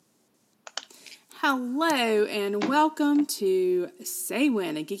Hello and welcome to Say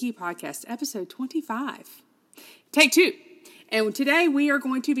When, a Geeky Podcast, episode 25. Take two. And today we are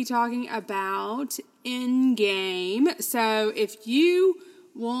going to be talking about Endgame. So if you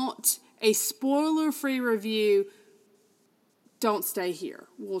want a spoiler-free review, don't stay here.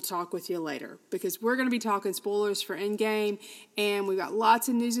 We'll talk with you later because we're going to be talking spoilers for Endgame and we've got lots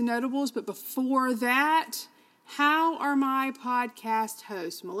of news and notables. But before that, how are my podcast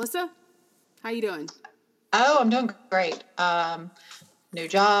hosts? Melissa? How you doing? Oh, I'm doing great. New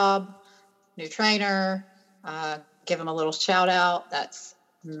job, new trainer. Give him a little shout out. That's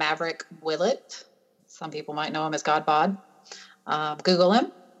Maverick Willett. Some people might know him as Godbod. Google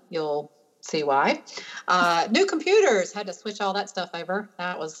him. You'll see why. New computers. Had to switch all that stuff over.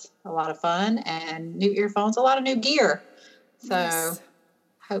 That was a lot of fun. And new earphones. A lot of new gear. So Yes.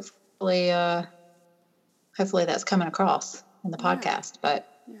 hopefully that's coming across in the podcast. But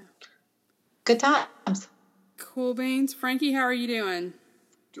good times. Cool beans. Frankie, how are you doing?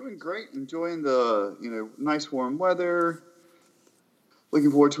 Doing great. Enjoying the nice warm weather.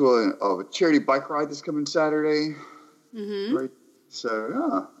 Looking forward to a charity bike ride this coming Saturday. Mm-hmm. Right.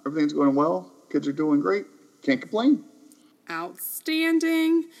 So everything's going well. Kids are doing great. Can't complain.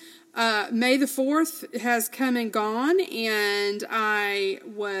 Outstanding. May the 4th has come and gone, and I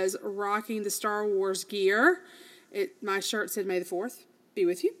was rocking the Star Wars gear. My shirt said May the 4th be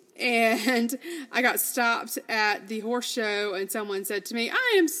with you. And I got stopped at the horse show, and someone said to me,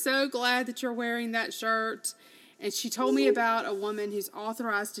 I am so glad that you're wearing that shirt. And she told me about a woman who's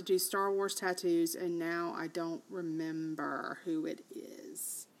authorized to do Star Wars tattoos, and now I don't remember who it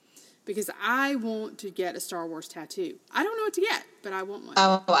is. Because I want to get a Star Wars tattoo. I don't know what to get, but I want one.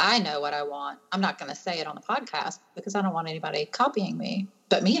 Oh, I know what I want. I'm not going to say it on the podcast because I don't want anybody copying me.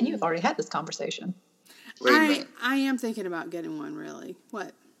 But me and you have already had this conversation. Wait a minute. I am thinking about getting one, really.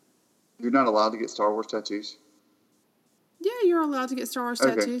 What? You're not allowed to get Star Wars tattoos? Yeah, you're allowed to get Star Wars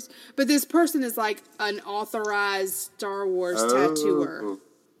tattoos. But this person is like an authorized Star Wars tattooer.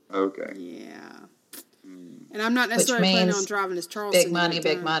 Okay. Yeah. And I'm not necessarily planning on driving to Charleston.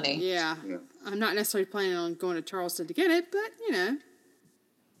 Big money. Yeah. I'm not necessarily planning on going to Charleston to get it, but,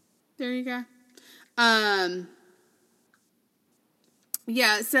 there you go.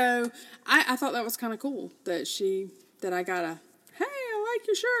 Yeah, so I thought that was kind of cool that I got hey, I like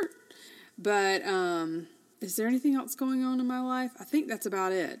your shirt. But is there anything else going on in my life? I think that's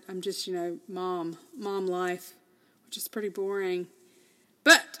about it. I'm just, mom life, which is pretty boring.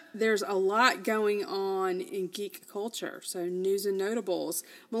 But there's a lot going on in geek culture, so news and notables.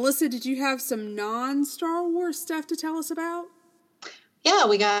 Melissa, did you have some non-Star Wars stuff to tell us about? Yeah,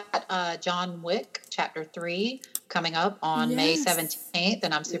 we got John Wick Chapter 3 coming up on May 17th,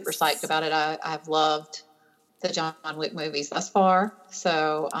 and I'm super psyched about it. I've loved the John Wick movies thus far,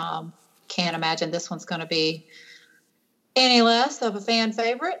 so can't imagine this one's going to be any less of a fan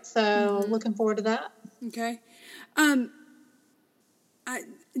favorite, so looking forward to that. Okay.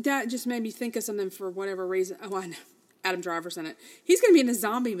 That just made me think of something for whatever reason. Oh, I know. Adam Driver's in it. He's going to be in a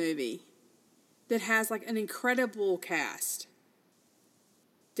zombie movie that has like an incredible cast.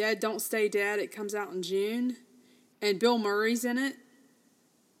 Dead Don't Stay Dead. It comes out in June. And Bill Murray's in it.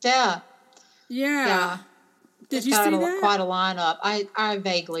 Yeah. Did you see that? Quite a lineup. I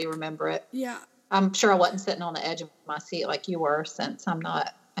vaguely remember it. Yeah. I'm sure I wasn't sitting on the edge of my seat like you were, since I'm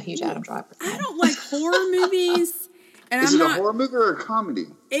not a huge Adam Driver fan. I don't like horror movies. And Is it a horror movie or a comedy?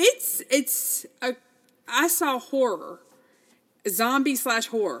 I saw horror.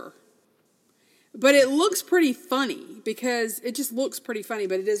 Zombie/horror. But it looks pretty funny because it just looks pretty funny,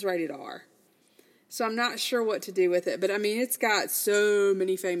 but it is rated R. So I'm not sure what to do with it. But I mean, it's got so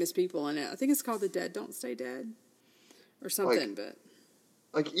many famous people in it. I think it's called The Dead Don't Stay Dead or something.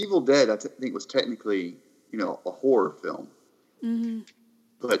 Like Evil Dead, I think was technically, a horror film. Mm-hmm.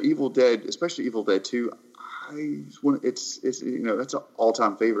 But Evil Dead, especially Evil Dead 2, it's that's an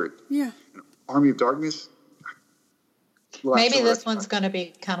all-time favorite. Yeah. Army of Darkness. Maybe this one's going to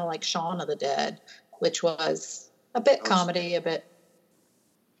be kind of like Shaun of the Dead, which was a bit comedy, a bit.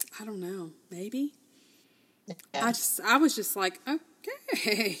 I don't know. Maybe. Yeah. I was just like,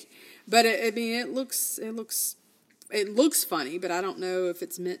 okay, but it looks funny, but I don't know if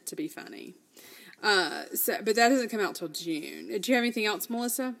it's meant to be funny. But that doesn't come out till June. Did you have anything else,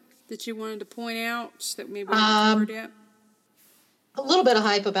 Melissa, that you wanted to point out that maybe we haven't covered yet? A little bit of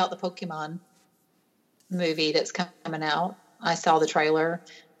hype about the Pokemon movie that's coming out. I saw the trailer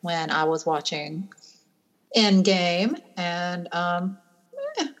when I was watching Endgame, and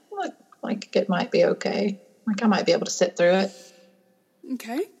like it might be okay. Like I might be able to sit through it.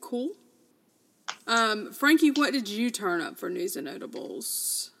 Okay, cool. Frankie, what did you turn up for news and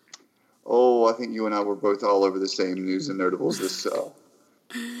notables? Oh, I think you and I were both all over the same news and notables this.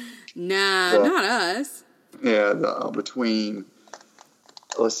 Nah, not us. Yeah, between.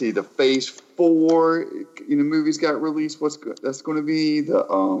 Let's see, the Phase 4, movies got released. That's going to be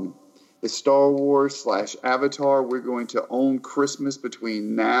the Star Wars / Avatar. We're going to own Christmas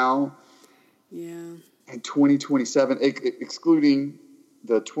between now and 2027, excluding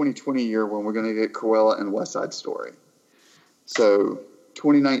the 2020 year when we're going to get Cruella and West Side Story. So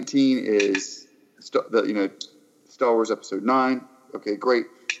 2019 is Star Wars Episode 9. Okay, great.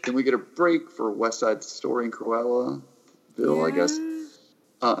 Then we get a break for West Side Story and Cruella. Bill, I guess.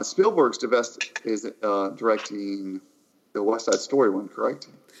 Spielberg's is directing the West Side Story one, correct?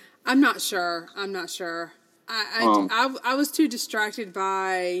 I'm not sure. I was too distracted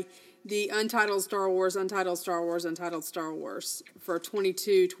by the Untitled Star Wars for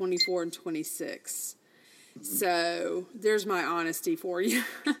 22, 24, and 26. So there's my honesty for you.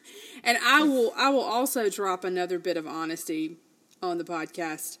 And I will also drop another bit of honesty on the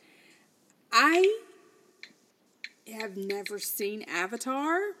podcast. I have never seen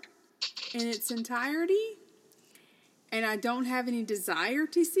Avatar in its entirety, and I don't have any desire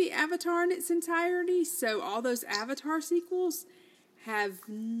to see Avatar in its entirety, so all those Avatar sequels have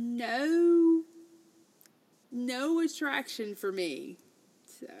no attraction for me.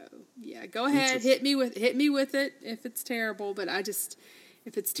 So yeah, go ahead, hit me with it if it's terrible, but if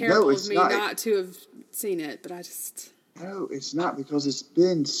it's terrible of me not to have seen it, but No, it's not, because it's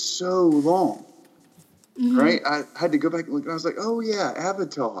been so long. Mm-hmm. Right? I had to go back and look, and I was like, oh, yeah,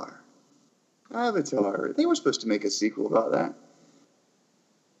 Avatar. They were supposed to make a sequel about that.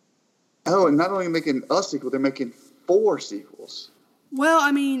 Oh, and not only making a sequel, they're making 4 sequels. Well,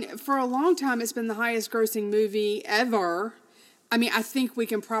 I mean, for a long time, it's been the highest grossing movie ever. I mean, I think we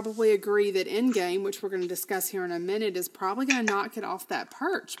can probably agree that Endgame, which we're going to discuss here in a minute, is probably going to knock it off that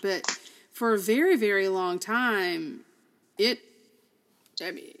perch. But for a very, very long time, it's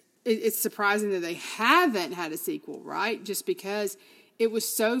surprising that they haven't had a sequel, right? Just because it was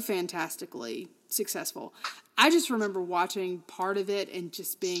so fantastically successful. I just remember watching part of it and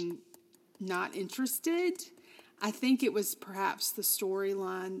just being not interested. I think it was perhaps the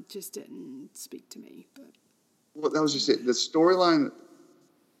storyline just didn't speak to me. Well, that was just it. The storyline,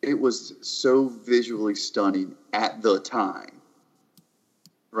 it was so visually stunning at the time.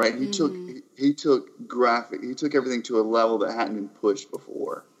 Right? He took everything to a level that hadn't been pushed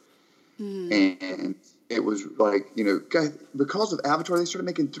before. And it was like, guys, because of Avatar, they started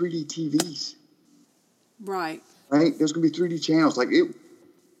making 3D TVs. Right. There's going to be 3D channels. Like, it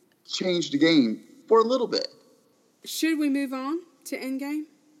changed the game for a little bit. Should we move on to Endgame?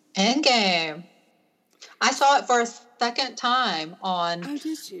 Endgame. I saw it for a second time on... Oh,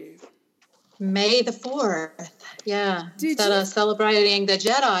 did you? May the 4th. Yeah. Instead of celebrating the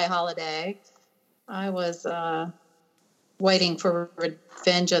Jedi holiday, I was waiting for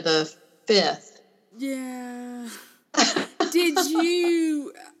Revenge of the 5th. Yeah. Did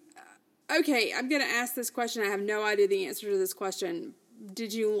you... Okay, I'm going to ask this question. I have no idea the answer to this question.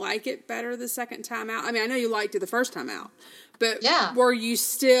 Did you like it better the second time out? I mean, I know you liked it the first time out. But were you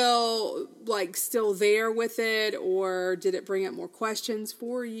still there with it, or did it bring up more questions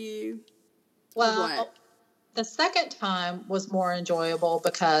for you? Well, the second time was more enjoyable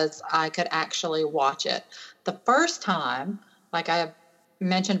because I could actually watch it. The first time, like I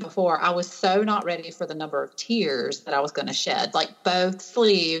mentioned before, I was so not ready for the number of tears that I was going to shed. Like, both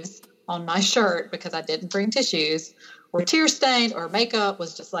sleeves on my shirt, because I didn't bring tissues, were tear stained, or makeup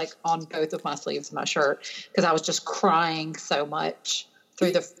was just like on both of my sleeves of my shirt, because I was just crying so much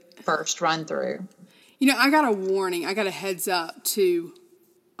through the first run through. I got a warning. I got a heads up to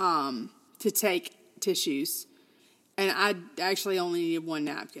take tissues, and I actually only needed 1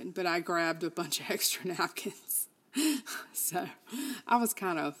 napkin, but I grabbed a bunch of extra napkins. So I was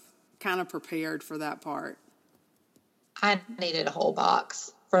kind of prepared for that part. I needed a whole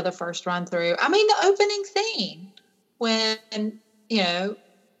box for the first run through. I mean, the opening scene when,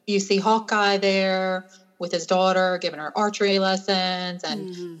 you see Hawkeye there with his daughter, giving her archery lessons,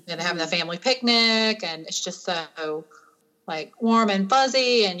 and then having the family picnic, and it's just so like warm and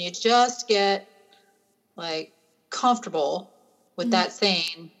fuzzy, and you just get like comfortable with that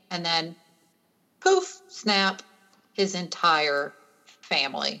scene, and then poof, snap, his entire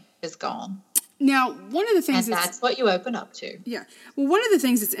family is gone. Now, one of the things that's what you open up to. Yeah. Well, one of the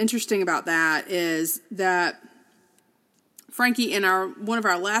things that's interesting about that is that, Frankie, in one of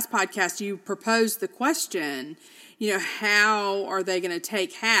our last podcasts, you proposed the question, how are they going to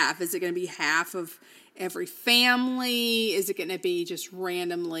take half? Is it going to be half of every family? Is it going to be just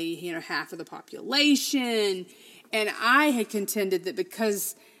randomly, half of the population? And I had contended that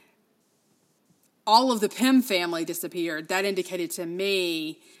because all of the Pym family disappeared, that indicated to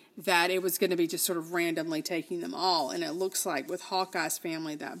me that it was going to be just sort of randomly taking them all. And it looks like with Hawkeye's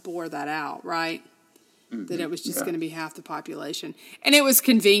family that bore that out, right? Mm-hmm. That it was just going to be half the population. And it was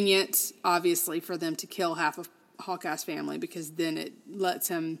convenient, obviously, for them to kill half of Hawkeye's family, because then it lets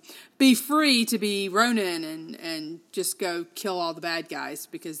him be free to be Ronin and just go kill all the bad guys,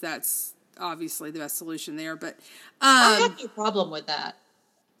 because that's obviously the best solution there. But I had no problem with that.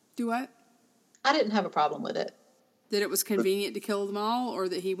 Do what? I didn't have a problem with it. That it was convenient to kill them all, or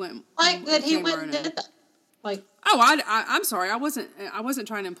that he went that he went and did that. I'm sorry, I wasn't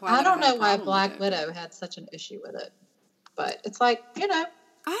trying to imply. I don't know why Black Widow had such an issue with it, but it's like,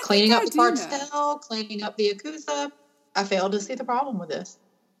 cleaning up the cartel, cleaning up the Yakuza. I failed to see the problem with this.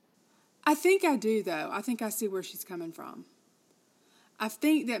 I think I do, though. I think I see where she's coming from. I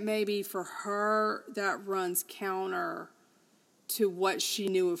think that maybe for her that runs counter to what she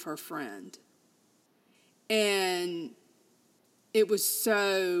knew of her friend. And it was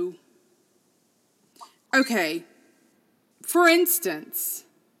so... Okay, for instance,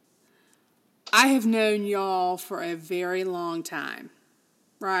 I have known y'all for a very long time,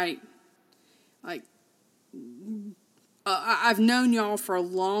 right? Like, I've known y'all for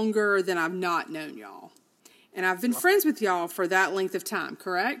longer than I've not known y'all. And I've been friends with y'all for that length of time,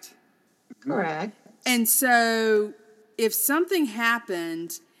 correct? Correct. And so if something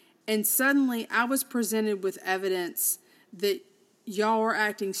happened and suddenly I was presented with evidence that y'all were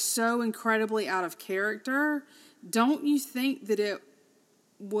acting so incredibly out of character, don't you think that it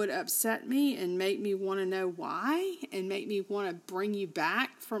would upset me and make me want to know why and make me want to bring you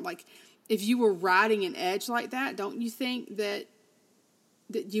back from, like, if you were riding an edge like that, don't you think that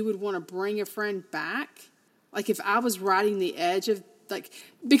you would want to bring a friend back? Like, if I was riding the edge of, like,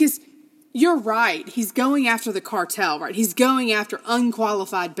 because you're right, he's going after the cartel, right? He's going after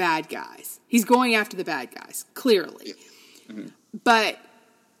unqualified bad guys. He's going after the bad guys, clearly. Mm-hmm. But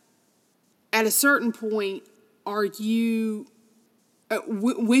at a certain point, are you...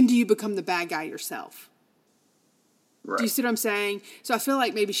 when do you become the bad guy yourself? Right. Do you see what I'm saying? So I feel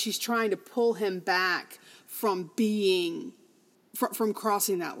like maybe she's trying to pull him back from being... from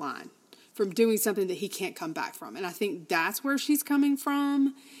crossing that line. From doing something that he can't come back from. And I think that's where she's coming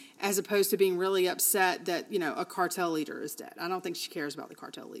from, as opposed to being really upset that, a cartel leader is dead. I don't think she cares about the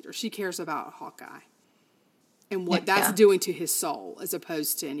cartel leader. She cares about Hawkeye. And what that's doing to his soul, as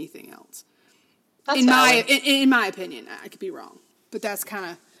opposed to anything else. In my opinion, I could be wrong, but that's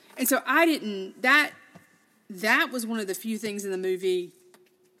kind of. And so I didn't. That was one of the few things in the movie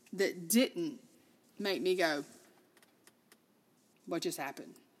that didn't make me go, "What just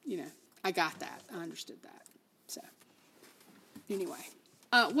happened?" I got that. I understood that. So anyway,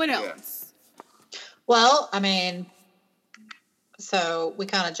 what else? Well, so we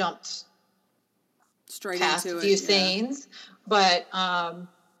kind of jumped straight past into a few scenes, but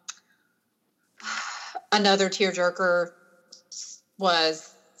another tearjerker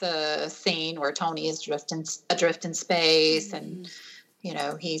was the scene where Tony is adrift in space, and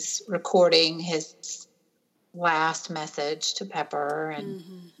he's recording his last message to Pepper, and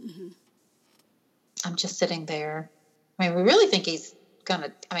I'm just sitting there. We really think he's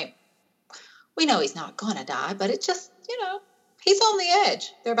gonna. We know he's not gonna die, but it just, he's on the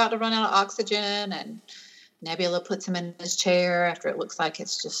edge. They're about to run out of oxygen, and Nebula puts him in his chair after it looks like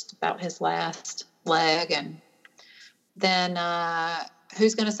it's just about his last leg. And then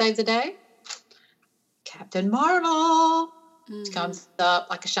who's going to save the day? Captain Marvel. She comes up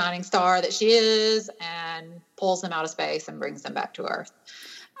like a shining star that she is and pulls him out of space and brings him back to Earth.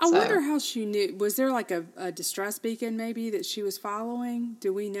 I wonder how she knew. Was there like a distress beacon maybe that she was following?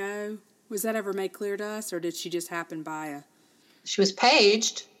 Do we know? Was that ever made clear to us, or did she just happen by a... She was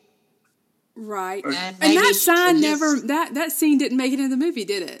paged. Right. And that sign never... That scene didn't make it in the movie,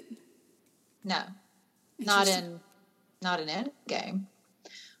 did it? No. Not in Endgame.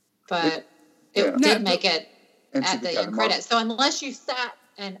 But it did make it at the end credits. So unless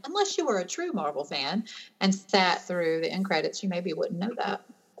you were a true Marvel fan and sat through the end credits, you maybe wouldn't know that.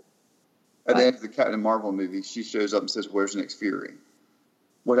 At the end of the Captain Marvel movie, she shows up and says, "Where's Nick Fury?"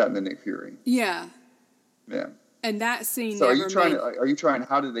 What happened to Nick Fury? Yeah. Yeah. And that scene. So are you trying?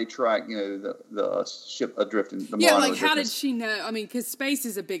 How did they track? The ship adrift in the Milano? Yeah, like how did she know? Because space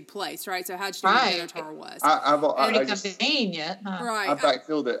is a big place, right? So how did she know where Minotaur was? Convenient, huh? Right. I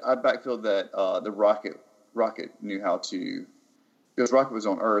backfilled that the Rocket knew how to, because Rocket was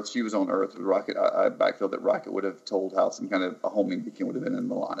on Earth. She was on Earth with Rocket. I backfilled that Rocket would have told how some kind of a homing beacon would have been in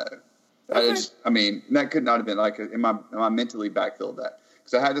Milano. Okay. That could not have been am I mentally backfilled that?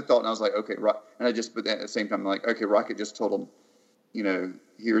 Because I had the thought, and I was like, okay, and I just, but at the same time, I'm like, okay, Rocket just told him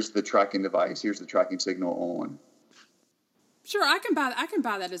here's the tracking device, here's the tracking signal on. Sure, I can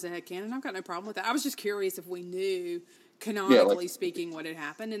buy that as a headcanon. I've got no problem with that. I was just curious if we knew, canonically speaking, what had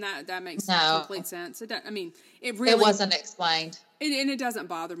happened, and that makes complete sense. It wasn't explained, and it doesn't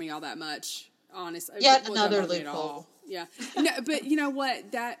bother me all that much, honestly. Yet another loophole. Yeah, no, but you know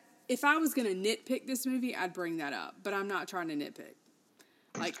what? That if I was going to nitpick this movie, I'd bring that up. But I'm not trying to nitpick.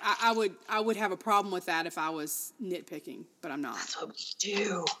 Like I would have a problem with that if I was nitpicking, but I'm not. That's what we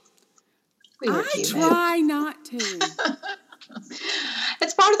do. I try not to.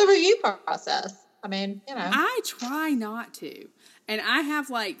 It's part of the review process. I try not to. And I have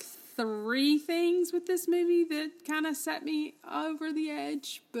like 3 things with this movie that kind of set me over the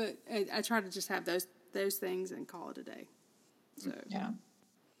edge, but I try to just have those things and call it a day. So yeah.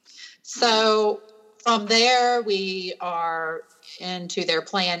 So from there, we are into their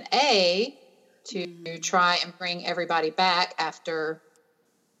plan A to try and bring everybody back after,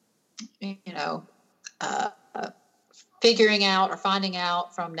 figuring out or finding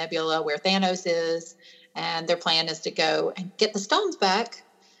out from Nebula where Thanos is. And their plan is to go and get the stones back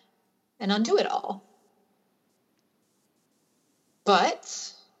and undo it all.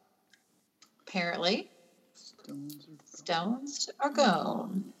 But apparently, stones are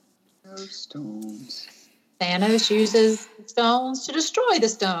gone. No stones. Thanos uses stones to destroy the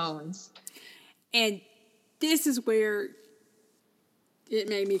stones. And this is where it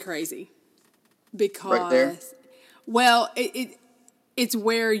made me crazy. Because, right there? Well, it's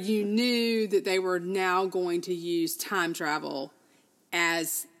where you knew that they were now going to use time travel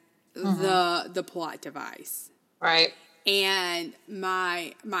as the plot device. Right. And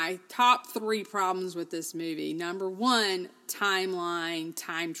my top 3 problems with this movie. Number 1, timeline,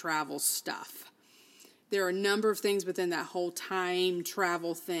 time travel stuff. There are a number of things within that whole time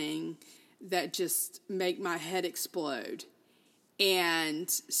travel thing that just make my head explode. And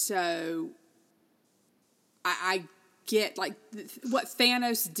so I get like what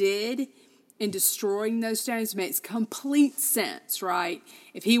Thanos did in destroying those stones makes complete sense, right?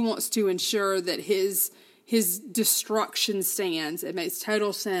 If he wants to ensure that his destruction stands, it makes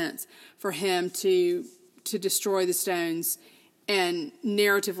total sense for him to destroy the stones, and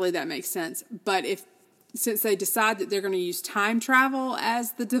narratively that makes sense. But since they decide that they're going to use time travel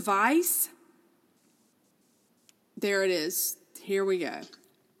as the device, there it is. Here we go.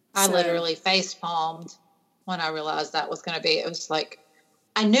 I literally face palmed when I realized that was going to be. It was like,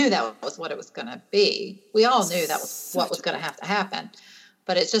 I knew that was what it was going to be. We all knew that was what was going to have to happen.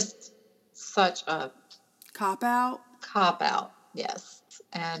 But it's just such a cop-out. Cop-out, yes.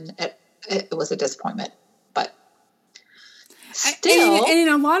 And it was a disappointment. But still. And in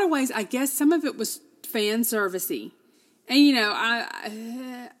a lot of ways, I guess some of it was fan servicey. And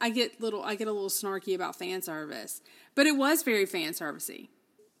I get a little snarky about fan service, but it was very fan servicey.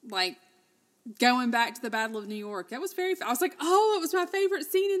 Like going back to the Battle of New York, I was like, oh, it was my favorite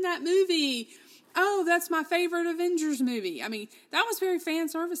scene in that movie. Oh, that's my favorite Avengers movie. I mean, that was very fan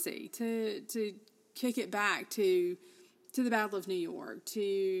servicey to kick it back to the Battle of New York,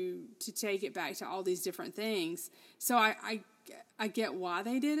 to take it back to all these different things. So I get why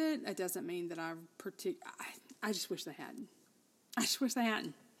they did it. That doesn't mean that I just wish they hadn't. I just wish they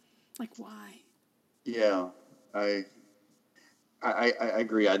hadn't. Like, why? Yeah, I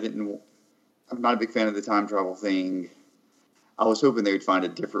agree. I'm not a big fan of the time travel thing. I was hoping they would find a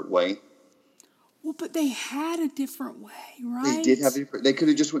different way. Well, but they had a different way, right? They did have a different. They could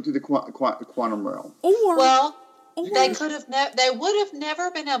have just went through the quantum realm. They could have. They would have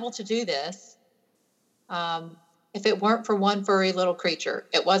never been able to do this if it weren't for one furry little creature.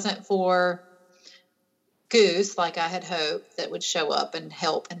 It wasn't for Goose, like I had hoped, that would show up and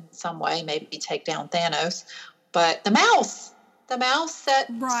help in some way, maybe take down Thanos. But the mouse set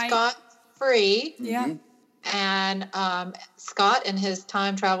Scott free. Yeah. Mm-hmm. And Scott and his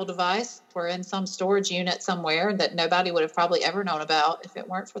time travel device were in some storage unit somewhere that nobody would have probably ever known about if it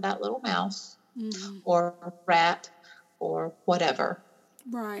weren't for that little mouse or rat or whatever.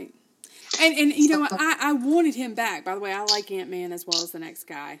 Right. And I wanted him back. By the way, I like Ant-Man as well as the next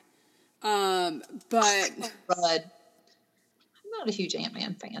guy. But I'm not a huge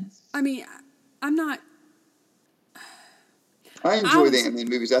Ant-Man fan. I mean, I'm not. I enjoy the Ant-Man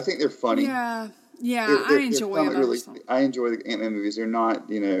movies. I think they're funny. Yeah, I enjoy them. Really, I enjoy the Ant-Man movies. They're not,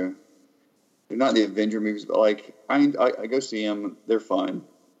 they're not the Avenger movies, but like I go see them. They're fun.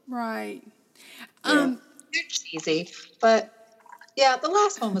 Right. They're cheesy, but yeah, the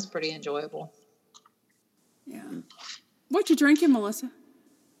last one was pretty enjoyable. Yeah. What you drinking, Melissa?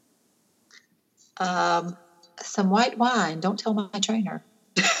 Some white wine. Don't tell my trainer.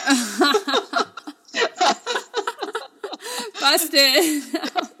 By busted.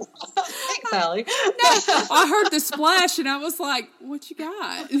 Thanks, Sally. I heard the splash and I was like, "What you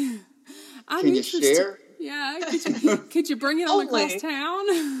got?" I'm Can you share? Yeah, could you bring it on across town?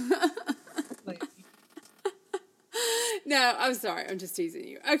 No, I'm sorry. I'm just teasing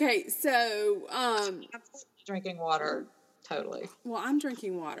you. Okay, so I'm drinking water. Totally. well, I'm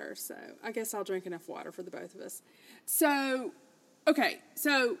drinking water, so I guess I'll drink enough water for the both of us. So, okay,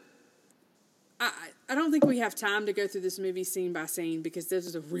 so I don't think we have time to go through this movie scene by scene because this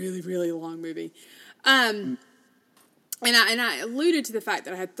is a really, really long movie. And I alluded to the fact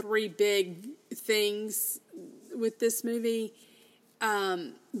that I had 3 big things with this movie.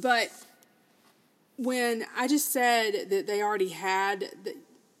 But when I just said that they already had,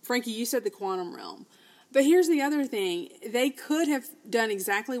 Frankie, you said the quantum realm. But here's the other thing. They could have done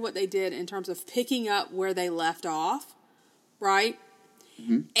exactly what they did in terms of picking up where they left off, right?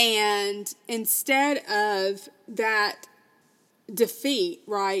 Mm-hmm. And instead of that defeat,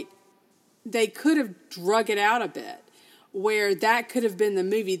 right, they could have drug it out a bit, where that could have been the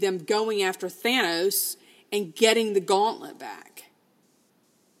movie, them going after Thanos and getting the gauntlet back.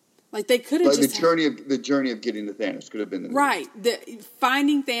 Like they could have like just the journey of getting to Thanos could have been the movie. Right.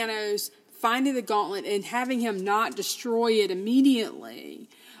 Finding Thanos, finding the gauntlet, and having him not destroy it immediately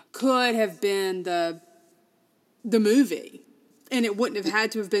could have been the movie. And it wouldn't have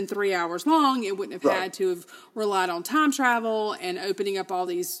had to have been 3 hours long. It wouldn't have had to have relied on time travel and opening up all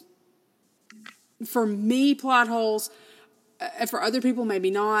these, for me, plot holes. For other people,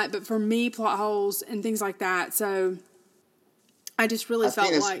 maybe not. But for me, plot holes and things like that. So I just really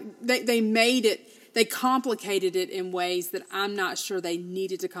felt like they made it, they complicated it in ways that I'm not sure they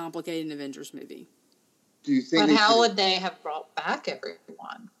needed to complicate an Avengers movie. Do you think? But how would they have brought back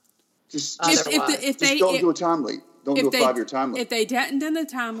everyone? Just if don't do a time leap. Don't do a 5-year time leap. If they hadn't done the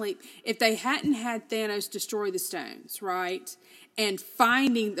time leap, if they hadn't had Thanos destroy the stones, right? And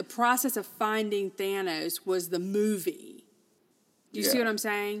the process of finding Thanos was the movie. Do you see what I'm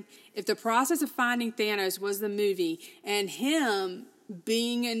saying? If the process of finding Thanos was the movie and him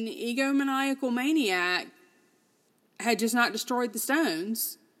being an egomaniacal maniac had just not destroyed the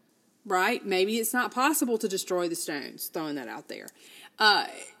stones, right? Maybe it's not possible to destroy the stones, throwing that out there.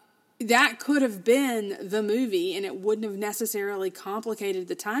 That could have been the movie, and it wouldn't have necessarily complicated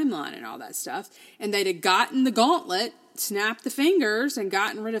the timeline and all that stuff. And they'd have gotten the gauntlet, snapped the fingers, and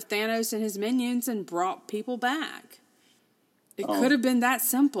gotten rid of Thanos and his minions and brought people back. It could have been that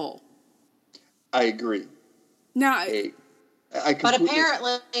simple. I agree. Now, but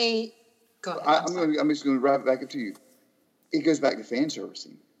apparently, go ahead. I'm just going to wrap it back up to you. It goes back to fan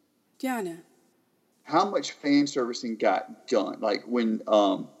servicing. Yeah, I know. How much fan servicing got done? Like when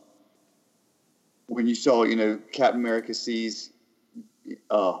you saw, Captain America sees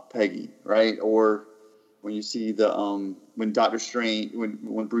Peggy, right? Or when you see when Doctor Strange,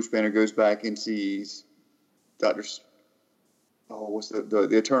 when Bruce Banner goes back and sees what's the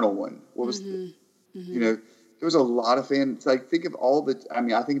Eternal One? What was there was a lot of fans. Like think of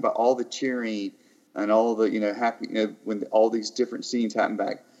I think about all the cheering and all the happy when all these different scenes happen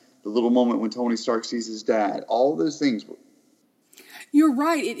back. The little moment when Tony Stark sees his dad. All those things. You're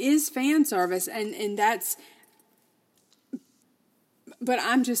right. It is fan service, and that's. But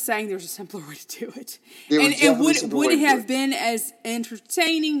I'm just saying, there's a simpler way to do it. And would it have been as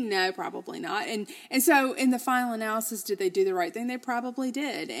entertaining? No, probably not. And so, in the final analysis, did they do the right thing? They probably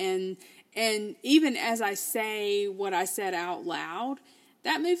did. And even as I say what I said out loud,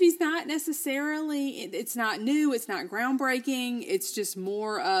 that movie's not necessarily. It's not new. It's not groundbreaking. It's just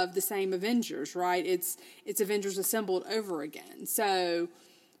more of the same Avengers, right? It's Avengers assembled over again. So,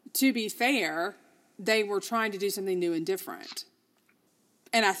 to be fair, they were trying to do something new and different.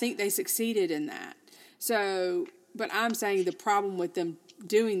 And I think they succeeded in that. So, but I'm saying the problem with them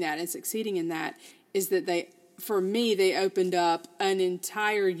doing that and succeeding in that is that they opened up an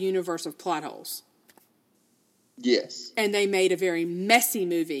entire universe of plot holes. Yes. And they made a very messy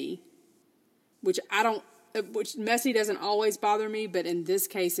movie, which messy doesn't always bother me, but in this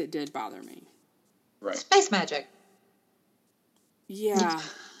case it did bother me. Right. Space magic. Yeah.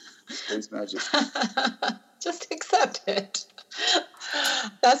 Space magic. Just accept it.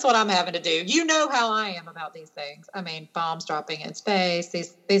 That's what I'm having to do. You know how I am about these things. I mean, bombs dropping in space.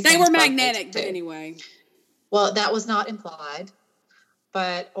 These they were magnetic, but anyway. Well, that was not implied,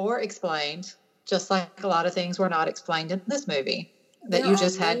 or explained. Just like a lot of things were not explained in this movie. That you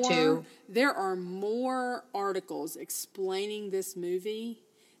just had to. There are more articles explaining this movie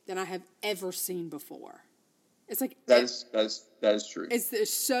than I have ever seen before. It's like that is true.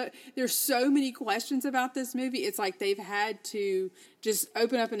 There's so many questions about this movie. It's like they've had to just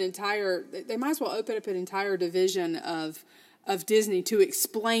open up they might as well open up an entire division of of Disney to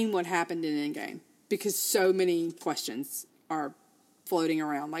explain what happened in Endgame, because so many questions are floating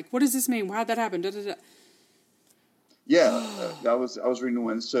around. Like, what does this mean? How'd that happen? Da, da, da. Yeah, I was reading the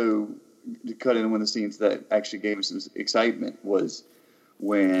one. So to cut in one of the scenes that actually gave me some excitement was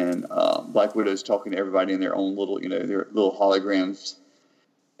when Black Widow's talking to everybody in their own little, their little holograms.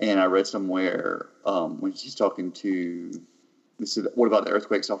 And I read somewhere when she's talking to, they said, "What about the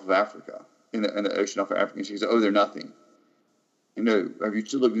earthquakes off of Africa, in the ocean off of Africa?" And she said, "Oh, they're nothing." Have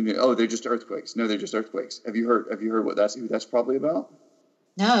you looked into? Oh, they're just earthquakes. No, they're just earthquakes. Have you heard who that's probably about?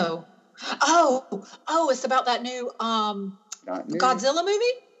 No. Oh, it's about that new Not new. Godzilla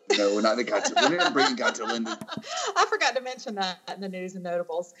movie? No, not the Godzilla. We're not bringing Godzilla into. I forgot to mention that in the news and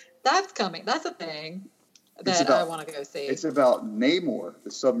notables. That's coming. That's a thing that I want to go see. It's about Namor, the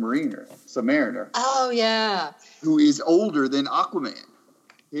submariner. Oh, yeah. Who is older than Aquaman.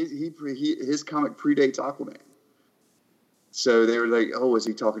 His comic predates Aquaman. So they were like, "Oh, is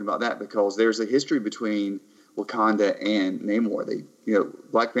he talking about that?" Because there's a history between Wakanda and Namor. They,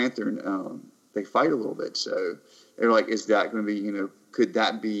 Black Panther, and they fight a little bit. So they're like, "Is that going to be, could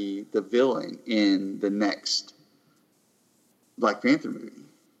that be the villain in the next Black Panther movie?"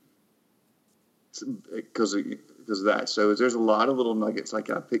 Because of that. So there's a lot of little nuggets like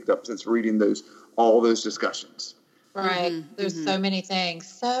I picked up since reading all those discussions. Right. Mm-hmm. There's so many things,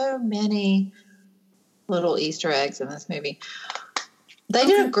 so many little Easter eggs in this movie. They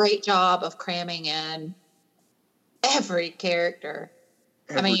did a great job of cramming in every character.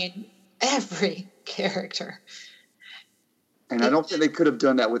 Every character. And I don't think they could have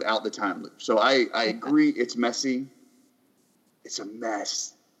done that without the time loop. So I agree it's messy. It's a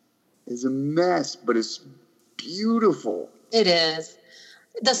mess. It's a mess, but it's beautiful. It is.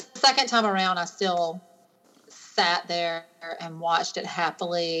 The second time around, I still sat there and watched it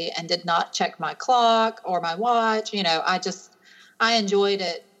happily and did not check my clock or my watch. I enjoyed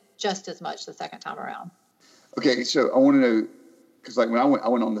it just as much the second time around. Okay, so I want to know, because like when I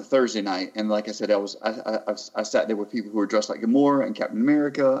went on the Thursday night, and like I said, I sat there with people who were dressed like Gamora and Captain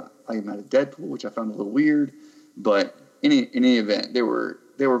America. I even had a Deadpool, which I found a little weird, but in any event, there were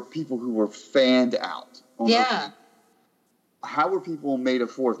people who were fanned out. Yeah. How were people on May the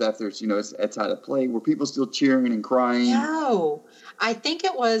 4th after it's out of play? Were people still cheering and crying? No, I think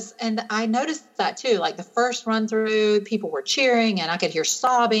it was, and I noticed that too. Like the first run through, people were cheering, and I could hear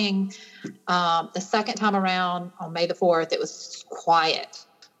sobbing. The second time around on May the 4th, it was quiet.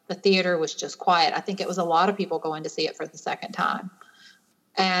 The theater was just quiet. I think it was a lot of people going to see it for the second time.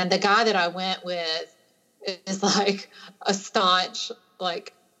 And the guy that I went with is like a staunch,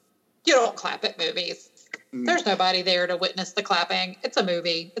 like, you don't clap at movies. There's nobody there to witness the clapping. It's a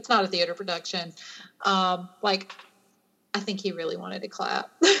movie. It's not a theater production. I think he really wanted to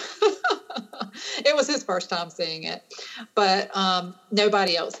clap. It was his first time seeing it. But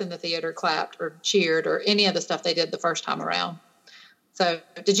nobody else in the theater clapped or cheered or any of the stuff they did the first time around. So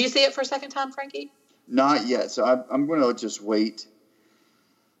did you see it for a second time, Frankie? Not yet. So I'm going to just wait.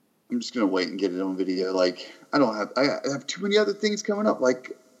 I'm just going to wait and get it on video. Like, I have too many other things coming up.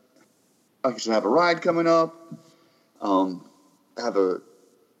 Like I should have a ride coming up. I have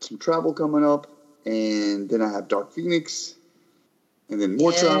some travel coming up, and then I have Dark Phoenix, and then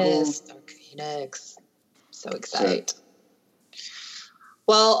more travel. Dark Phoenix. So excited.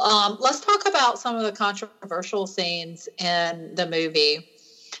 Well, let's talk about some of the controversial scenes in the movie.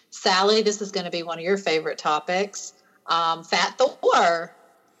 Sally, this is going to be one of your favorite topics. Fat Thor.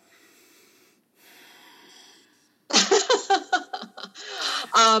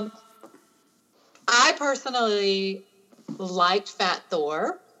 I personally liked Fat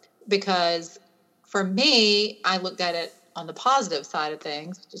Thor because for me, I looked at it on the positive side of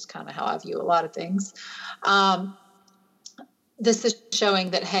things, which is kind of how I view a lot of things. This is showing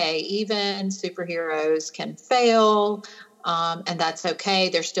that, hey, even superheroes can fail, and that's okay.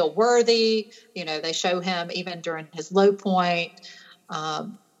 They're still worthy. They show him even during his low point,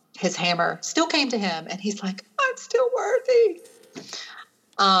 his hammer still came to him, and he's like, I'm still worthy.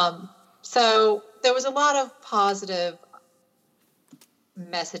 So there was a lot of positive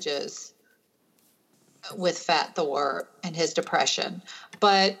messages with Fat Thor and his depression.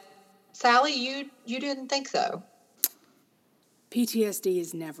 But Sally, you didn't think so. PTSD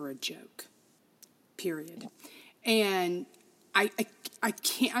is never a joke, period. And I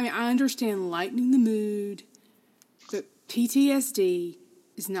can't, I understand lightening the mood, but PTSD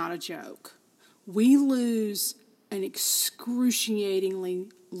is not a joke. We lose an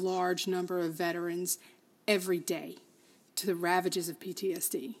excruciatingly large number of veterans every day to the ravages of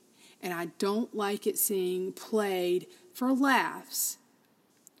PTSD. And I don't like it seeing played for laughs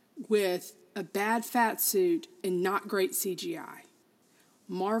with a bad fat suit and not great CGI.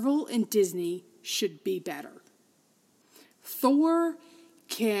 Marvel and Disney should be better. Thor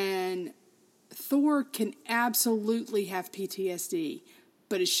can absolutely have PTSD,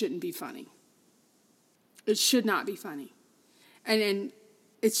 but it shouldn't be funny. It should not be funny. And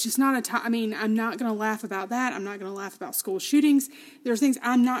it's just not a time. I mean, I'm not going to laugh about that. I'm not going to laugh about school shootings. There's things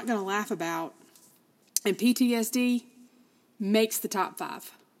I'm not going to laugh about. And PTSD makes the top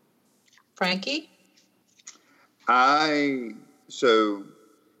 5. Frankie? So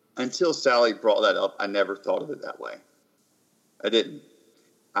until Sally brought that up, I never thought of it that way. I didn't.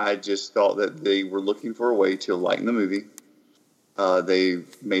 I just thought that they were looking for a way to lighten the movie. They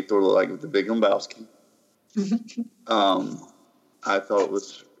made Thor look like the Big Lebowski. I thought it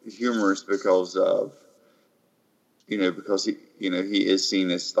was humorous because of, because he is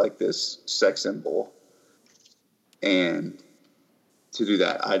seen as like this sex symbol, and to do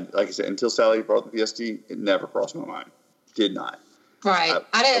that, like I said, until Sally brought the PSD, it never crossed my mind. Did not. Right.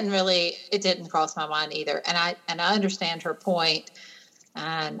 It didn't cross my mind either. And I understand her point,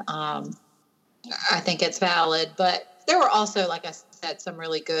 and I think it's valid, but there were also, like I said, some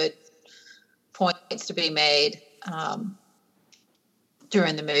really good points to be made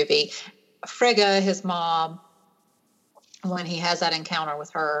during the movie. Frigga, his mom, when he has that encounter with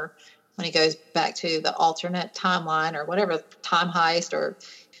her, when he goes back to the alternate timeline or whatever, time heist, or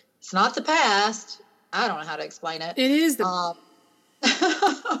it's not the past. I don't know how to explain it. It is the...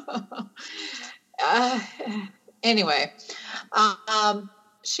 Anyway,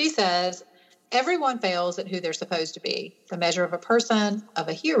 she says, everyone fails at who they're supposed to be. The measure of a person, of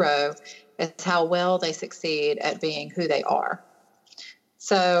a hero, is how well they succeed at being who they are.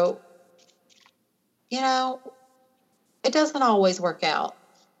 So, it doesn't always work out.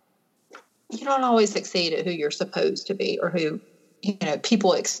 You don't always succeed at who you're supposed to be or who,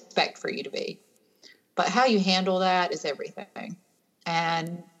 people expect for you to be. But how you handle that is everything.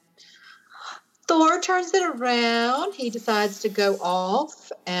 And Thor turns it around. He decides to go off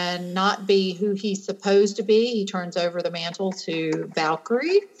and not be who he's supposed to be. He turns over the mantle to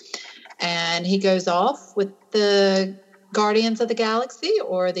Valkyrie, and he goes off with the Guardians of the Galaxy,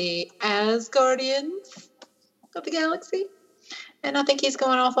 or the Asgardians of the Galaxy. And I think he's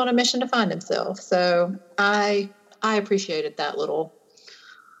going off on a mission to find himself. So I appreciated that little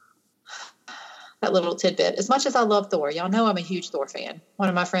tidbit. As much as I love Thor, y'all know I'm a huge Thor fan. One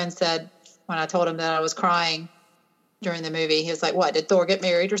of my friends said, when I told him that I was crying during the movie, he was like, "What, did Thor get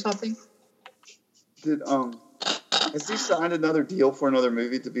married or something?" Has he signed another deal for another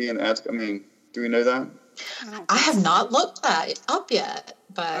movie to be in Asgard? I mean, do we know that? I have not looked that up yet,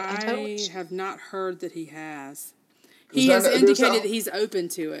 but I have not heard that he has. He has indicated that he's open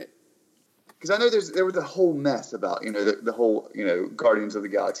to it. Because I know there was a whole mess about, the whole, Guardians of the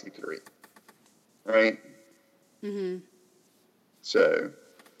Galaxy 3. Right? Mm-hmm. So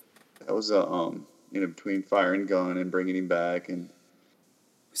that was between Fire and Gun and bringing him back. And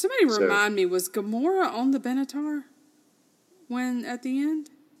somebody remind me, was Gamora on the Benatar when at the end?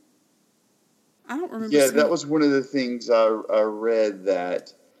 I don't remember. Yeah, that was one of the things I read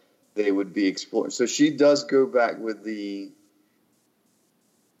that they would be exploring. So she does go back with the.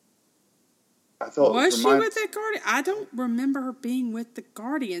 Was she with the Guardians? I don't remember her being with the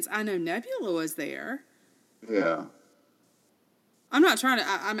Guardians. I know Nebula was there. Yeah. I'm not trying to.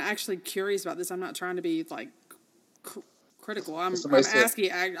 I'm actually curious about this. I'm not trying to be like critical. I'm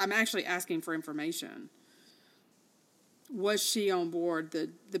actually asking for information. Was she on board the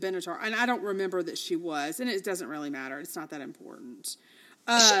Benatar? And I don't remember that she was, and it doesn't really matter. It's not that important.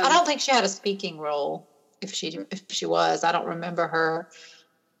 I don't think she had a speaking role. If she was, I don't remember her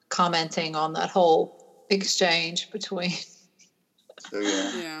commenting on that whole exchange between. So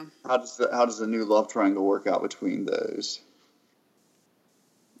yeah. How does the new love triangle work out between those?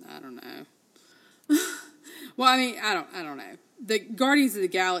 I don't know. Well, I mean, I don't know. The Guardians of the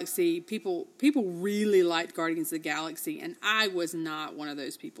Galaxy, people really liked Guardians of the Galaxy, and I was not one of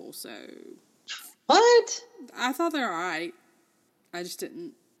those people. So what? I thought they were all right. I just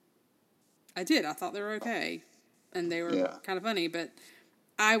didn't. I thought they were okay, and they were kind of funny, but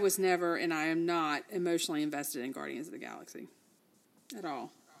I was never, and I am not emotionally invested in Guardians of the Galaxy at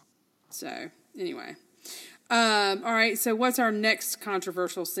all. So anyway, all right. So what's our next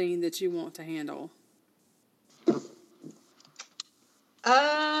controversial scene that you want to handle?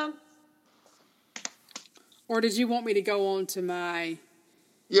 Or did you want me to go on to my?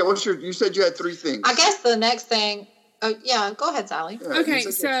 Yeah, you said you had 3 things. I guess the next thing. Oh yeah, go ahead, Sally. Yeah, okay,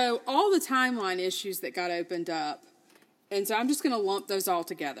 so all the timeline issues that got opened up, and so I'm just going to lump those all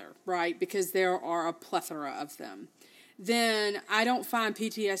together, right? Because there are a plethora of them. Then I don't find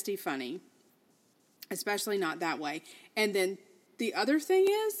PTSD funny. especially not that way. And then the other thing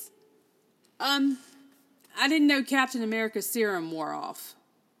is, I didn't know Captain America's serum wore off.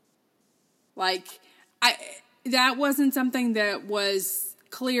 That wasn't something that was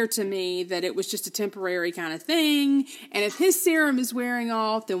clear to me, that it was just a temporary kind of thing. And if his serum is wearing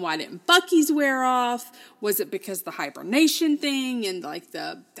off, then why didn't Bucky's wear off? Was it because the hibernation thing and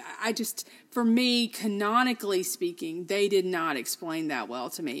for me, canonically speaking, they did not explain that well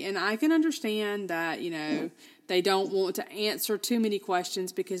to me. And I can understand that, they don't want to answer too many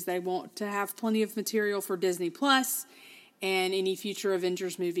questions because they want to have plenty of material for Disney Plus and any future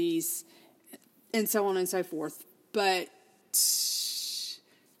Avengers movies and so on and so forth. But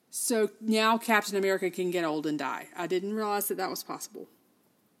so now Captain America can get old and die. I didn't realize that was possible.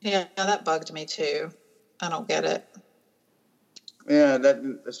 Yeah, that bugged me too. I don't get it. Yeah,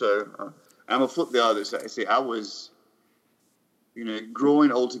 I'm gonna flip the other side. See, I was,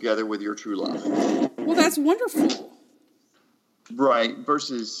 growing old together with your true love. Well, that's wonderful. Right.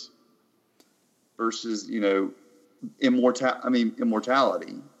 Versus,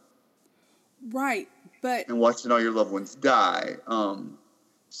 immortality. Right, but and watching all your loved ones die.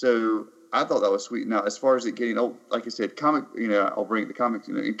 So I thought that was sweet. Now, as far as it getting old, like I said, I'll bring the comics.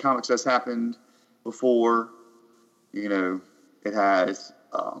 In comics, that's happened before. It has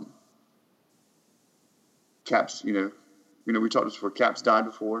Caps. We talked this before. Caps died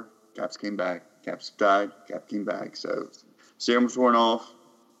before. Caps came back. Caps died. Cap came back. So serum was worn off.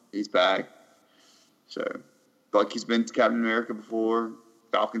 He's back. So Bucky's been Captain America before.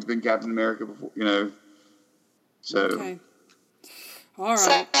 Falcon's been Captain America before. So. Okay. All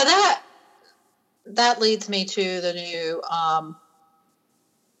right. So that leads me to the new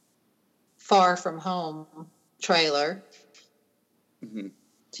Far From Home trailer. Mm-hmm.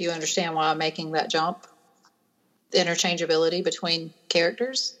 Do you understand why I'm making that jump? The interchangeability between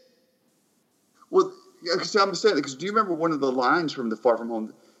characters? Well, so I'm saying, because do you remember one of the lines from the Far From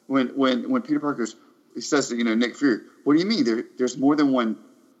Home when Peter Parker says to Nick Fury, "What do you mean? There's more than one,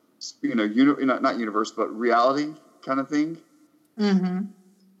 not universe, but reality kind of thing."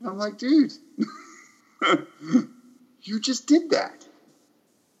 Mm-hmm. I'm like, dude, you just did that,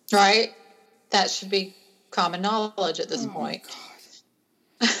 right? That should be common knowledge at this point.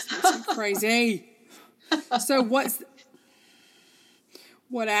 God. That's crazy. So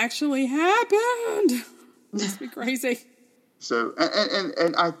what actually happened? Must be crazy. So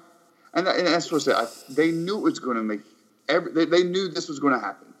and that's what I said. They knew it was going to make they knew this was going to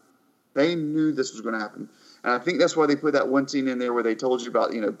happen. They knew this was going to happen. And I think that's why they put that one scene in there where they told you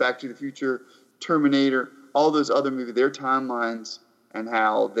about, Back to the Future, Terminator, all those other movies, their timelines, and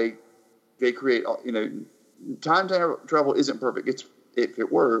how they create, time travel isn't perfect. If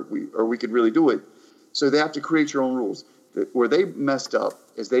it were, we could really do it. So they have to create your own rules. Where they messed up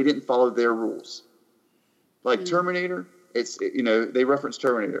is they didn't follow their rules. Like Terminator, it's, they reference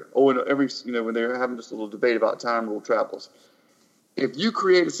Terminator. Oh, and when they're having this little debate about time rule travels. If you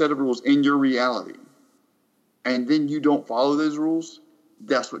create a set of rules in your reality, and then you don't follow those rules,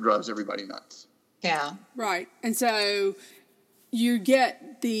 that's what drives everybody nuts. Yeah. Right. And so you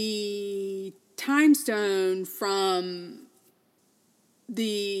get the time stone from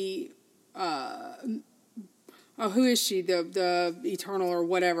the who is she? The Eternal or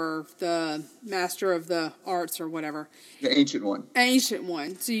whatever, the Master of the Arts or whatever. The Ancient One. Ancient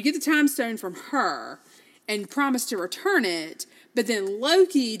One. So you get the time stone from her and promise to return it. But then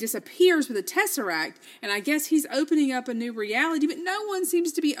Loki disappears with a Tesseract, and I guess he's opening up a new reality, but no one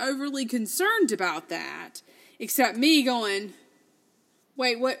seems to be overly concerned about that, except me going,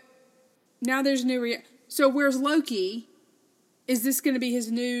 wait, what? Now there's a new reality. So where's Loki? Is this going to be his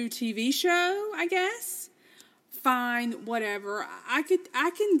new TV show, I guess? Fine, whatever. I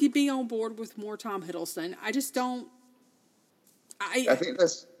can be on board with more Tom Hiddleston. I just don't. I think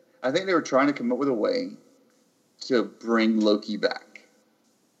they were trying to come up with a way to bring Loki back.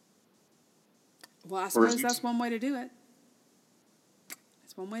 Well, I suppose that's one way to do it.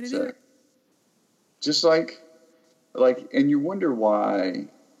 That's one way to do it. Just like, and you wonder why,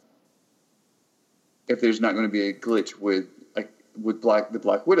 if there's not going to be a glitch with the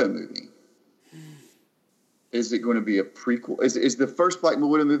Black Widow movie. Is it going to be a prequel? Is the first Black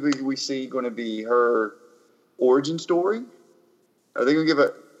Widow movie we see going to be her origin story? Are they going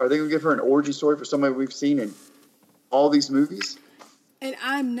to give her an origin story for somebody we've seen in all these movies? And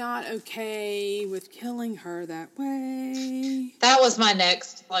I'm not okay with killing her that way. That was my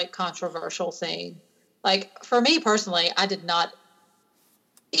next controversial thing. For me personally, I did not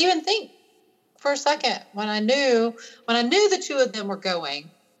even think for a second when I knew the two of them were going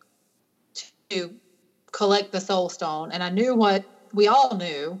to collect the Soul Stone, and I knew we all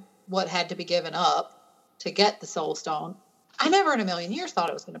knew what had to be given up. to get the Soul Stone. I never in a million years thought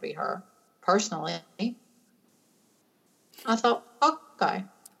it was going to be her, personally. I thought, okay.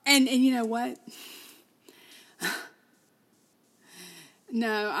 And you know what?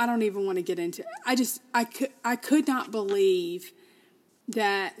 No, I don't even want to get into it. I could not believe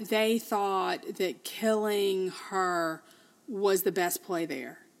that they thought that killing her was the best play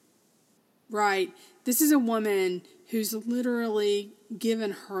there. Right? This is a woman who's literally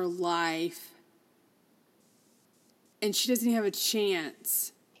given her life, and she doesn't even have a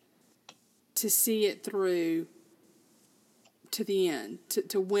chance to see it through to the end,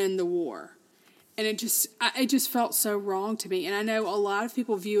 to win the war. And it just felt so wrong to me. And I know a lot of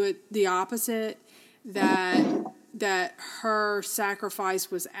people view it the opposite, that her sacrifice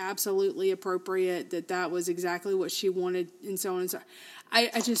was absolutely appropriate, that was exactly what she wanted, and so on and so on.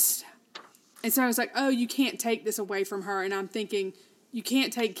 And so I was like, oh, you can't take this away from her. And I'm thinking, you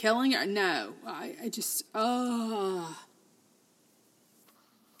can't take killing her? No.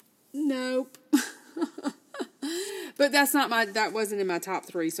 Nope. But that wasn't in my top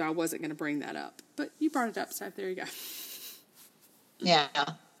 3, so I wasn't going to bring that up. But you brought it up, so there you go. Yeah.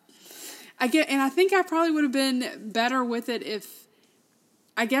 And I think I probably would have been better with it if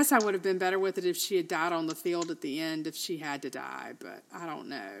she had died on the field at the end, if she had to die, but I don't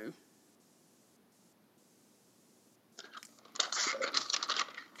know.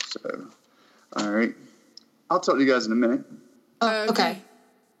 So, all right. I'll talk to you guys in a minute. Okay.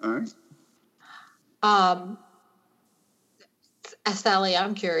 All right. Sally,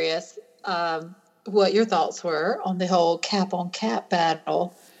 I'm curious what your thoughts were on the whole cap on cap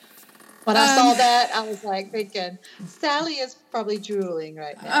battle. When I saw that, I was like thinking, Sally is probably drooling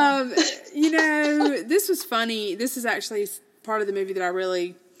right now. This was funny. This is actually part of the movie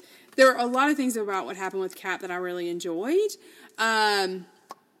that there are a lot of things about what happened with Cap that I really enjoyed.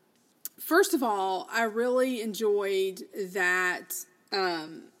 First of all, I really enjoyed that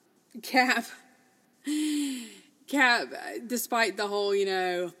Cap, despite the whole,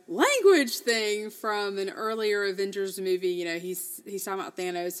 language thing from an earlier Avengers movie, he's talking about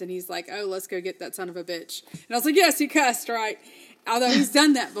Thanos and he's like, oh, let's go get that son of a bitch. And I was like, yes, he cussed, right? Although he's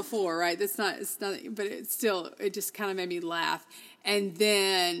done that before, right? It's not, but it just kind of made me laugh. And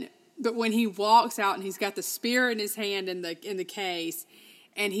then, but when he walks out and he's got the spear in his hand in the case,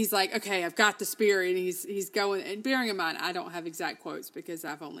 and he's like, okay, I've got the spear, and he's going, and bearing in mind, I don't have exact quotes because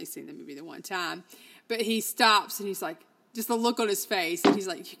I've only seen the movie the one time, but he stops and he's like, just the look on his face, and he's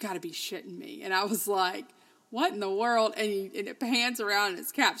like, you gotta be shitting me. And I was like, what in the world? And it pans around and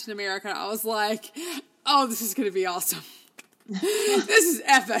it's Captain America, and I was like, oh, this is gonna be awesome. This is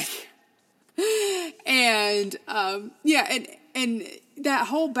epic. And and that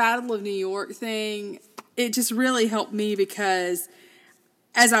whole Battle of New York thing, it just really helped me because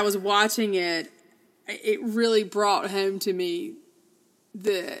as I was watching it, it really brought home to me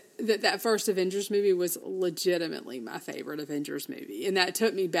that first Avengers movie was legitimately my favorite Avengers movie. And that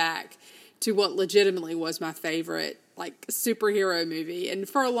took me back to what legitimately was my favorite, superhero movie. And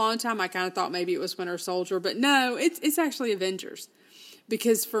for a long time, I kind of thought maybe it was Winter Soldier, but no, it's actually Avengers.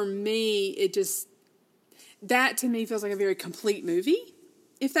 Because for me, that to me feels like a very complete movie,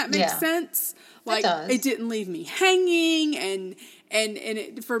 if that makes sense. It didn't leave me hanging, and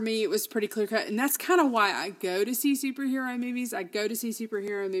for me, it was pretty clear cut. And that's kind of why I go to see superhero movies. I go to see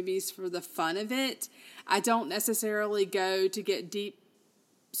superhero movies for the fun of it. I don't necessarily go to get deep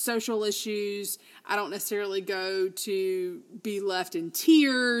social issues. I don't necessarily go to be left in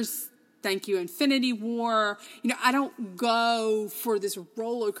tears. Thank you, Infinity War. I don't go for this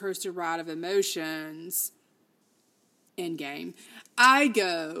roller coaster ride of emotions. Endgame. I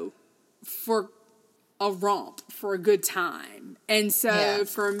go for a romp, for a good time. And so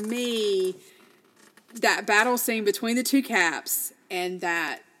for me, that battle scene between the two Caps and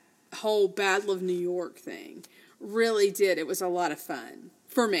that whole Battle of New York thing really did. It was a lot of fun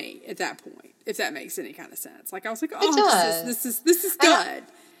for me at that point, if that makes any kind of sense. I was like, oh, this is good.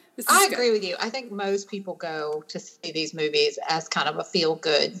 I agree with you. I think most people go to see these movies as kind of a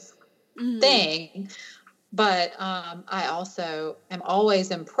feel-good thing. But I also am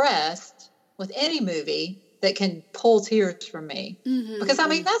always impressed with any movie that can pull tears from me. Mm-hmm, because,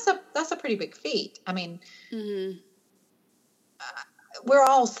 that's a pretty big feat. We're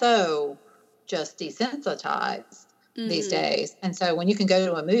all so just desensitized these days. And so when you can go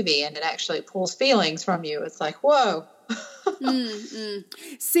to a movie and it actually pulls feelings from you, it's like, whoa.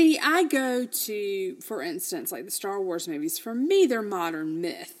 See, I go to, for instance, the Star Wars movies. For me, they're modern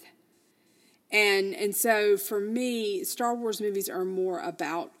myth. And so for me, Star Wars movies are more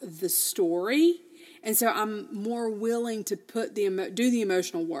about the story And so I'm more willing to put do the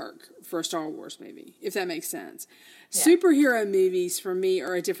emotional work for a Star Wars movie, if that makes sense. Yeah. Superhero movies for me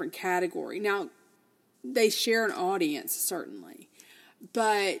are a different category. Now, they share an audience, certainly,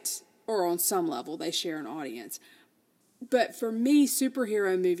 or on some level, they share an audience. But for me,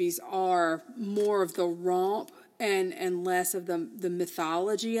 superhero movies are more of the romp and less of the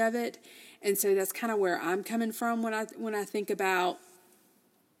mythology of it. And so that's kind of where I'm coming from when I think about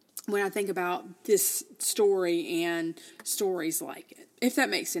this story and stories like it. If that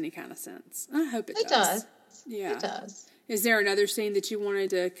makes any kind of sense. I hope it does. It does. Yeah. It does. Is there another scene that you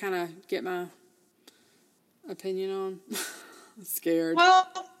wanted to kind of get my opinion on? I'm scared. Well,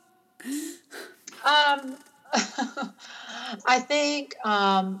 I think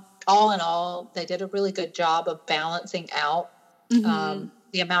all in all, they did a really good job of balancing out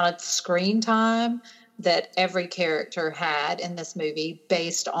the amount of screen time that every character had in this movie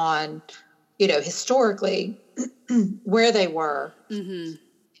based on, historically where they were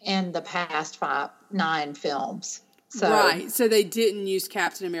in the past 9 films. So, right. So they didn't use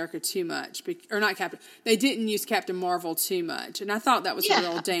Captain America too much, they didn't use Captain Marvel too much. And I thought that was a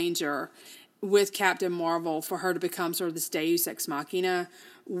real danger with Captain Marvel for her to become sort of this Deus Ex Machina,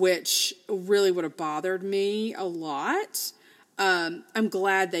 which really would have bothered me a lot. I'm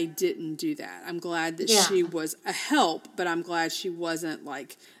glad they didn't do that. I'm glad that she was a help, but I'm glad she wasn't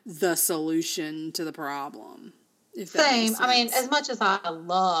like the solution to the problem. Same. I mean, as much as I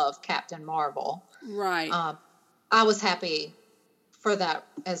love Captain Marvel, right? I was happy for that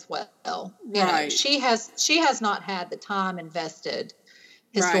as well. Right. She has not had the time invested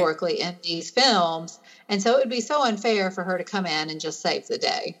historically in these films, and so it would be so unfair for her to come in and just save the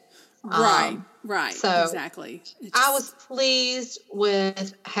day. Right. So exactly. I was pleased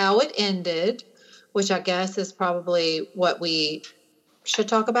with how it ended, which I guess is probably what we should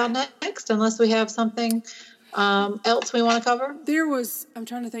talk about next, unless we have something else we want to cover. I'm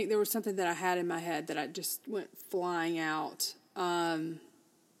trying to think, there was something that I had in my head that I just went flying out.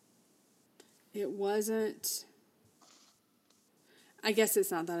 It wasn't... I guess it's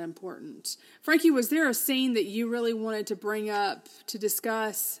not that important. Frankie, was there a scene that you really wanted to bring up to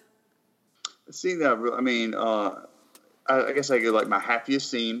discuss? A scene that I guess I could, like, my happiest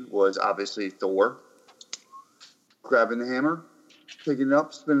scene was obviously Thor grabbing the hammer, picking it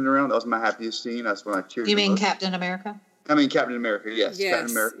up, spinning it around. That was my happiest scene. That's when I cheered. You mean Captain America? I mean Captain America, yes. Captain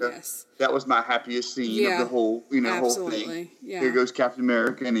America. Yes. That was my happiest scene of the whole, whole thing. Yeah. Here goes Captain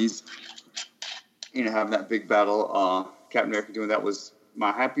America, and he's, having that big battle. Captain America doing that was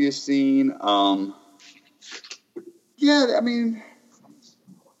my happiest scene.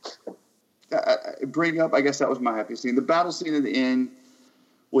 Bring up, I guess that was my happiest scene. The battle scene at the end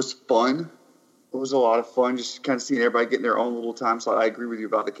was fun. It was a lot of fun, just kind of seeing everybody getting their own little time slot. I agree with you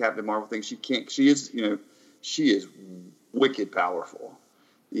about the Captain Marvel thing. She is wicked powerful.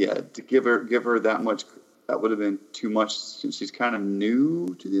 Yeah, to give her that much, that would have been too much since she's kind of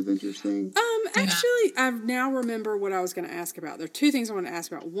new to the Avengers thing. Actually, I now remember what I was going to ask about. There are 2 things I want to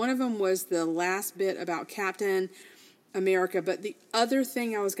ask about. One of them was the last bit about Captain America, but the other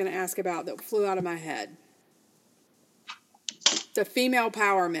thing I was going to ask about that flew out of my head, the female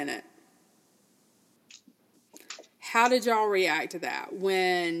power minute. How did y'all react to that?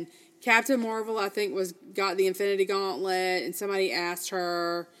 When Captain Marvel, I think, got the Infinity Gauntlet, and somebody asked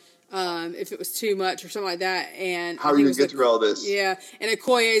her if it was too much or something like that, and how are you going to get through all this? Yeah, and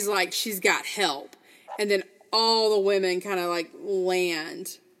Okoye's like, she's got help, and then all the women kind of like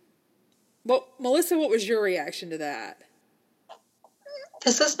land. Well, Melissa, what was your reaction to that?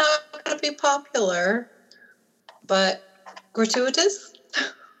 This is not going to be popular, but gratuitous.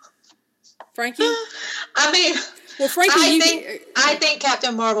 Frankie? I mean, well, Frankie, I think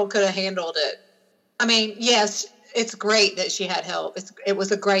Captain Marvel could have handled it. I mean, yes, it's great that she had help. It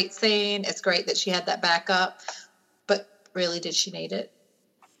was a great scene. It's great that she had that backup. But really, did she need it?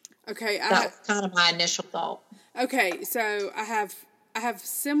 Okay. That was kind of my initial thought. Okay, so I have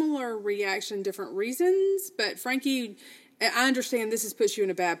similar reaction, different reasons. But Frankie, I understand this puts you in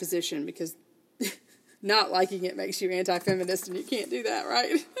a bad position because not liking it makes you anti-feminist, and you can't do that,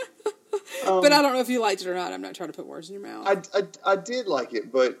 right? But I don't know if you liked it or not. I'm not trying to put words in your mouth. I did like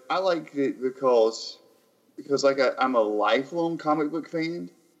it, but I liked it because like I'm a lifelong comic book fan.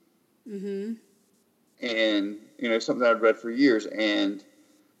 Mm-hmm. And, something I've read for years. And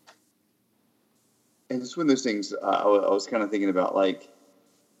it's one of those things I was kind of thinking about, like,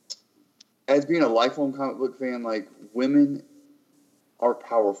 as being a lifelong comic book fan, like, women are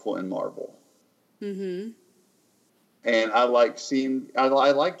powerful in Marvel. Mm-hmm. And I liked seeing. I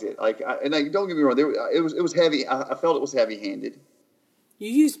liked it. Don't get me wrong. It was heavy. I felt it was heavy-handed.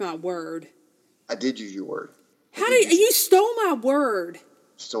 You used my word. I did use your word. How did you stole my word?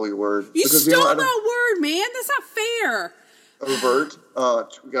 Stole your word. You stole my word, man. That's not fair. Overt.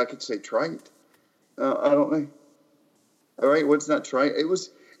 I could say trite. I don't know. All right, what's not trite? It was.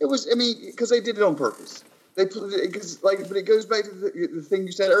 I mean, because they did it on purpose. But it goes back to the thing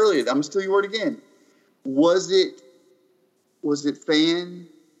you said earlier. I'm gonna steal your word again. Was it fan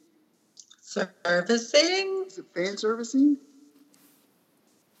servicing? Was it fan servicing?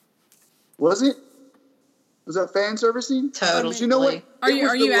 Was it? Was that fan servicing? Totally. You know what? Are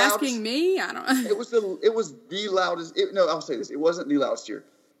you asking me? I don't know. It was the loudest. No, I'll say this. It wasn't the loudest cheer.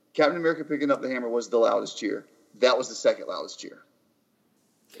 Captain America picking up the hammer was the loudest cheer. That was the second loudest cheer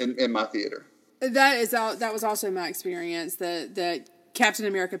in my theater. That was also my experience. That Captain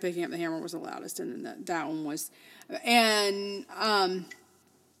America picking up the hammer was the loudest, and then that one was. And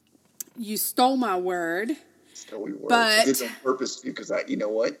you stole my word. Stole your word. But I did it on purpose because you know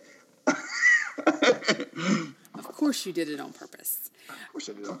what? Of course you did it on purpose. Of course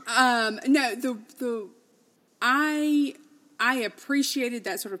I did. No, I appreciated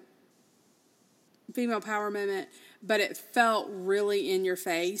that sort of female power moment, but it felt really in your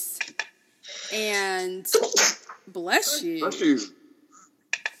face. And bless you. Bless you.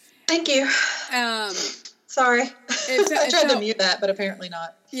 Thank you. Sorry. I tried to mute that, but apparently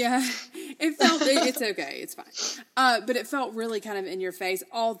not. Yeah. It's okay. It's fine. But it felt really kind of in your face,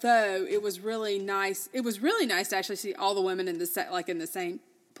 although it was really nice. It was really nice to actually see all the women in the same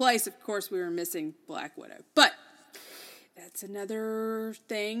place. Of course, we were missing Black Widow, but that's another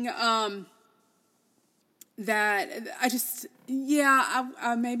thing. That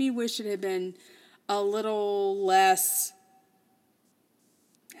I maybe wish it had been a little less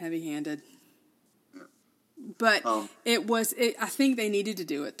heavy-handed. But I think they needed to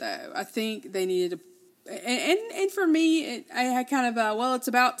do it, though. I think they needed to, and for me, I had kind of it's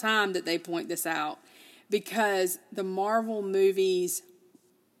about time that they point this out, because the Marvel movies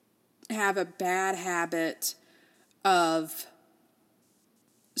have a bad habit of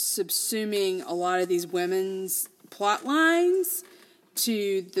subsuming a lot of these women's plot lines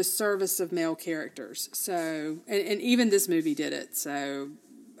to the service of male characters. So, and even this movie did it, so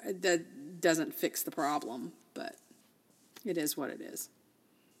that doesn't fix the problem, but it is what it is.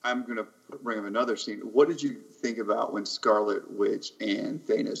 I'm going to bring up another scene. What did you think about when Scarlet Witch and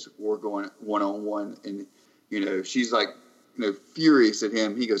Thanos were going one-on-one, and, she's like, furious at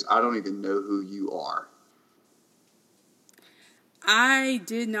him. He goes, I don't even know who you are. I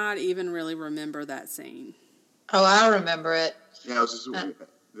did not even really remember that scene. Oh, I remember it. Yeah, I was just...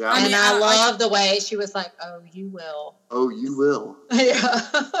 I love the way she was like, oh, you will. Oh, you will. Yeah.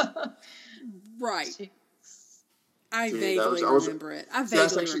 Right. I vaguely remember it.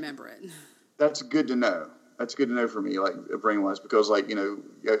 Remember it. That's good to know. That's good to know for me, like, brain-wise, because,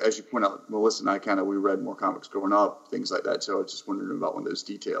 as you point out, Melissa and I we read more comics growing up, things like that, so I was just wondering about one of those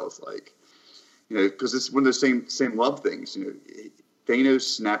details, like, because it's one of those same love things, Thanos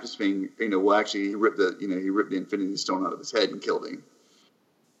snapped his finger, actually, he ripped the Infinity Stone out of his head and killed him.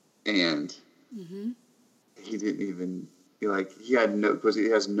 And he didn't even, he had because he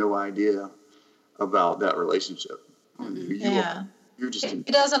has no idea about that relationship. He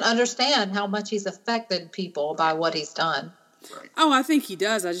doesn't understand how much he's affected people by what he's done. Right. Oh, I think he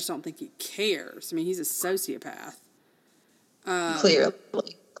does. I just don't think he cares. I mean, he's a sociopath.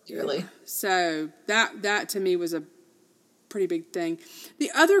 Clearly. So that to me was a pretty big thing. The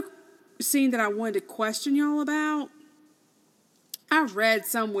other scene that I wanted to question y'all about, I read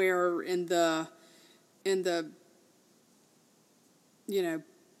somewhere in the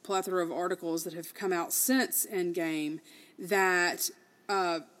plethora of articles that have come out since Endgame that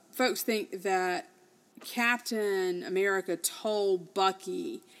folks think that Captain America told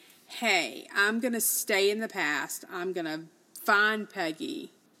Bucky, hey, I'm going to stay in the past. I'm going to find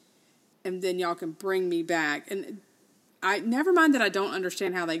Peggy, and then y'all can bring me back. And never mind that I don't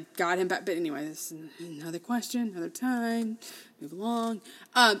understand how they got him back. But anyway, this is another question, another time. Move along.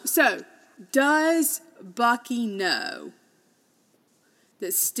 So, does Bucky know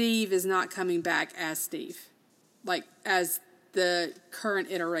that Steve is not coming back as Steve? Like, as the current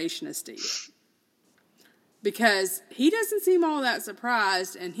iteration of Steve? Because he doesn't seem all that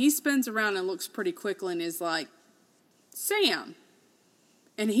surprised, and he spins around and looks pretty quickly and is like, Sam.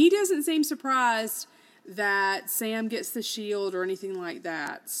 And he doesn't seem surprised that Sam gets the shield or anything like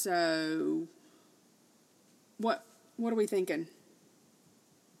that. So, what are we thinking?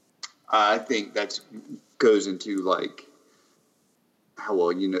 I think that goes into, like, how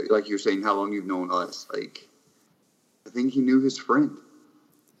well, like you're saying, how long you've known us. Like, I think he knew his friend.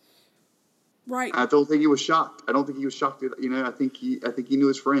 Right. I don't think he was shocked. I think he knew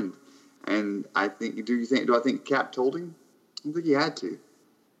his friend. And I think, do I think Cap told him? I don't think he had to.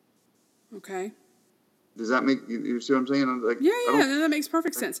 Okay. Does that make, you see what I'm saying? I'm like, Yeah, no, that makes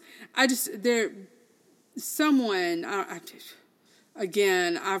perfect sense.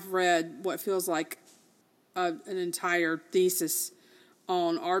 Again, I've read what feels like an entire thesis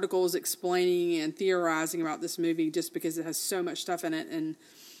on articles explaining and theorizing about this movie just because it has so much stuff in it and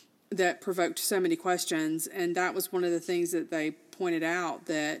that provoked so many questions. And that was one of the things that they pointed out,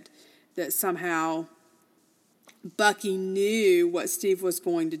 that somehow Bucky knew what Steve was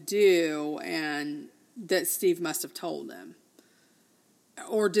going to do and that Steve must have told him.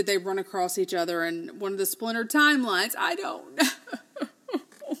 Or did they run across each other in one of the splintered timelines? I don't know.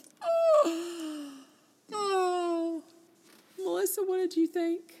 Oh. Melissa, what did you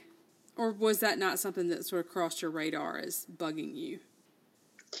think? Or was that not something that sort of crossed your radar as bugging you?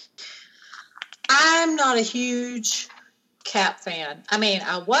 I'm not a huge Cap fan. I mean,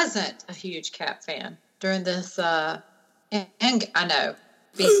 I wasn't a huge Cap fan during this, and I know,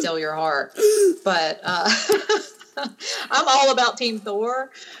 be still your heart, but I'm all about Team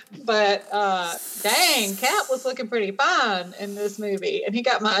Thor, but dang, Cap was looking pretty fine in this movie, and he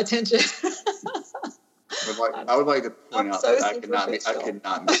got my attention. I would like to point out that I could not make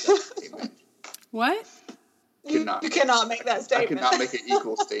that statement. What? You cannot make that statement. I cannot make an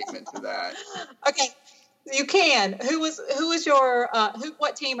equal statement to that. Okay, you can. Who was your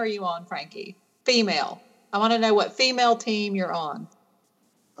what team are you on, Frankie? Female. I want to know what female team you're on.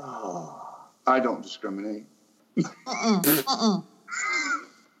 Oh, I don't discriminate.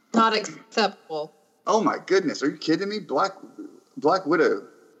 Not acceptable. Oh my goodness, are you kidding me? Black Widow.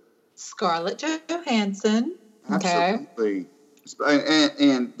 Scarlett Johansson. Absolutely. Okay.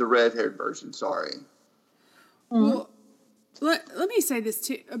 And the red-haired version, sorry. Well, let me say this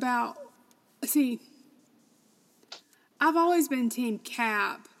too about, I've always been Team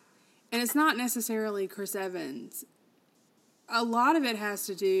Cap, and it's not necessarily Chris Evans. A lot of it has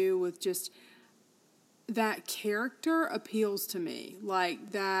to do with just that character appeals to me.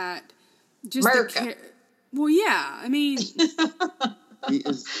 Like that, just America. Well, yeah, I mean...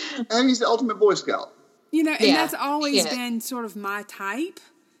 He's the ultimate Boy Scout. You know, and that's always been sort of my type.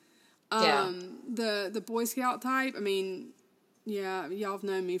 The Boy Scout type. I mean, yeah, y'all have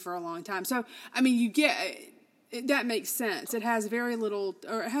known me for a long time. So, I mean, that makes sense. It has very little,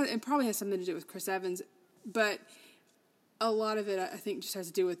 it probably has something to do with Chris Evans, but a lot of it, I think, just has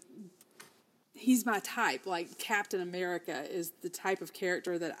to do with, he's my type. Like, Captain America is the type of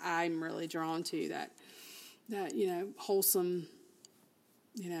character that I'm really drawn to, that wholesome,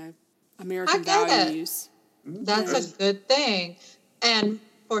 American values. That's a good thing. And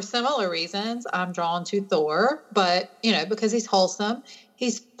for similar reasons, I'm drawn to Thor, but, because he's wholesome.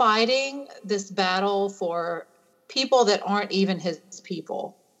 He's fighting this battle for people that aren't even his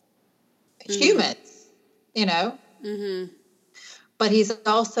people. Mm-hmm. Humans, Mm-hmm. But he's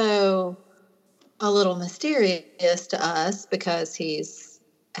also a little mysterious to us because he's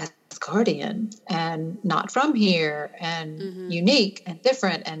Asgardian and not from here and unique and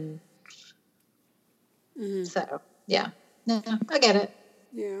different. And so, yeah. No, I get it.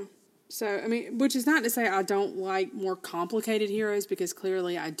 Yeah. So, I mean, which is not to say I don't like more complicated heroes, because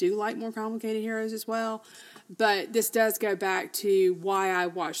clearly I do like more complicated heroes as well. But this does go back to why I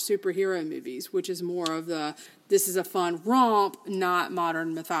watch superhero movies, which is more of this is a fun romp, not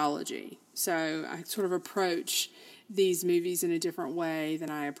modern mythology. So I sort of approach these movies in a different way than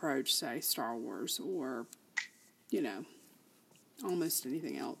I approach, say, Star Wars or, almost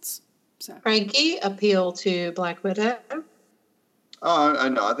anything else. So. Frankie, appeal to Black Widow? Oh, I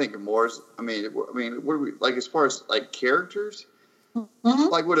know. I think Gamora's. I mean, what are we like as far as like characters? Mm-hmm.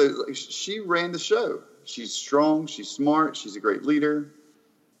 Like she ran the show. She's strong. She's smart. She's a great leader.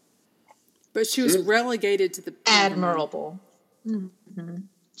 But she was relegated to the admirable. Mm-hmm.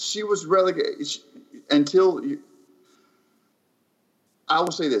 She was relegated until. I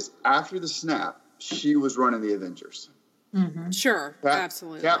will say this: after the snap, she was running the Avengers. Mm-hmm. Sure,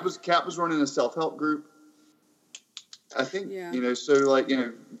 absolutely. Cap was running a self-help group. I think,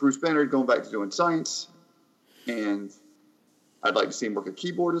 so Bruce Banner going back to doing science, and I'd like to see him work a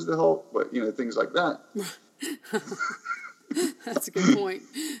keyboard as the Hulk, but, things like that. That's a good point.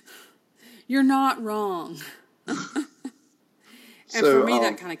 You're not wrong. And for me,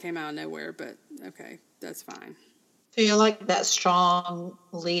 that kind of came out of nowhere, but okay, that's fine. So you like that strong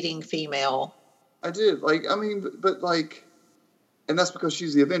leading female? I did. And that's because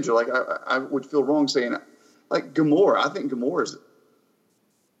she's the Avenger. Like, I would feel wrong saying, like, Gamora. I think Gamora's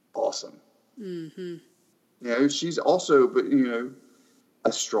awesome. Mm-hmm. She's also, but,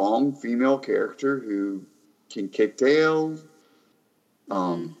 a strong female character who can kick tail.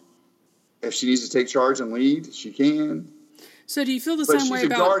 if she needs to take charge and lead, she can. So do you feel the But same way she's a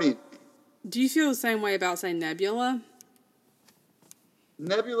about? guardian. Do you feel the same way about, say, Nebula?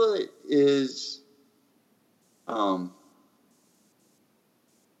 Nebula is, I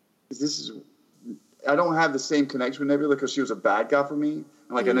don't have the same connection with Nebula because she was a bad guy for me.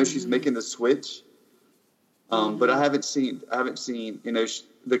 And I know she's making the switch. But I haven't seen,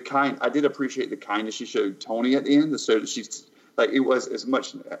 the kind, I did appreciate the kindness she showed Tony at the end, so that she's, like, it was as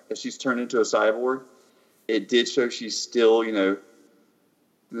much as she's turned into a cyborg, it did show she's still,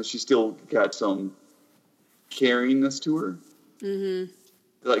 she's still got some caringness to her. Mm-hmm.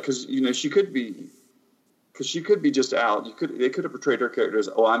 Like, because, she could be just out. They could have portrayed her character as,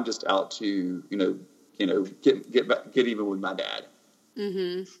 oh, I'm just out to, get even with my dad.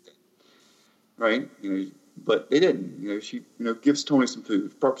 Mm-hmm. Right? But they didn't. She, gives Tony some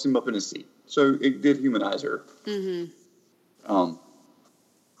food, props him up in his seat. So it did humanize her. Mm-hmm.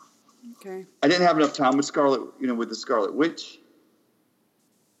 Okay. I didn't have enough time with with the Scarlet Witch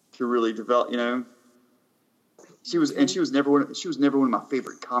to really develop, She was never one of my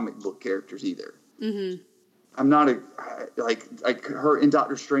favorite comic book characters either. Mm-hmm. I'm not like her in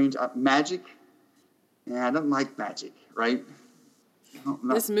Doctor Strange. Magic. Yeah, I don't like magic, right?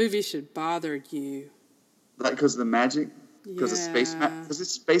 This movie should bother you. Like, because of the magic? Because of space because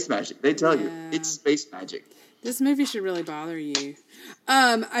it's space magic. They tell you it's space magic. This movie should really bother you.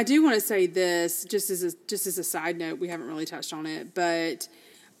 I do want to say this, just as a side note. We haven't really touched on it, but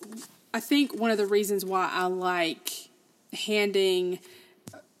I think one of the reasons why I like handing,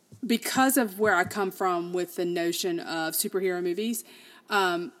 because of where I come from with the notion of superhero movies,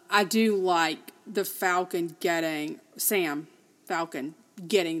 I do like the Sam Falcon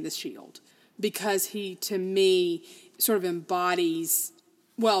getting the shield, because he, to me, sort of embodies,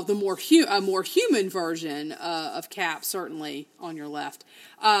 well, a more human version of Cap, certainly on your left.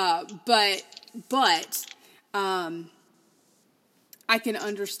 But I can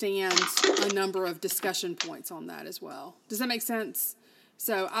understand a number of discussion points on that as well. Does that make sense?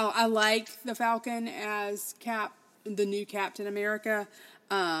 So I like the Falcon as Cap, the new Captain America.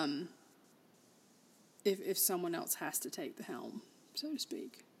 If someone else has to take the helm, so to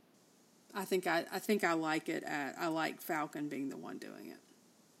speak, I think I like it. I like Falcon being the one doing it,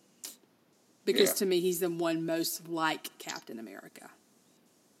 because to me he's the one most like Captain America.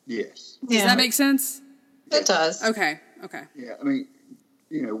 Yes. Does that make sense? It does. Okay. Yeah, I mean,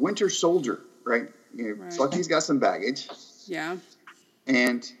 Winter Soldier, right? It's like he's got some baggage. Yeah.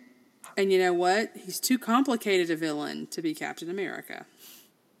 And you know what? He's too complicated a villain to be Captain America.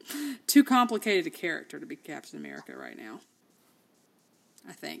 Too complicated a character to be Captain America right now,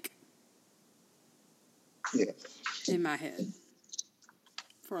 I think. Yeah. In my head.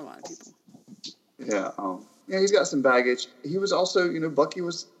 For a lot of people. Yeah. He's got some baggage. He was also, Bucky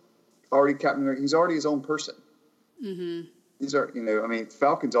was already Captain America. He's already his own person. Mm-hmm.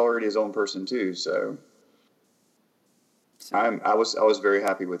 Falcon's already his own person too. So I was very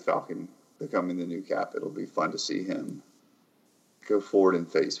happy with Falcon becoming the new Cap. It'll be fun to see him go forward in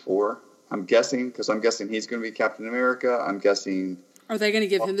Phase 4. I'm guessing he's going to be Captain America. I'm guessing. Are they going to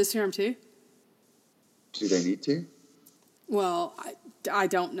give him the serum too? Do they need to? Well, I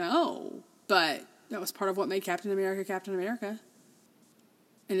don't know, but that was part of what made Captain America Captain America.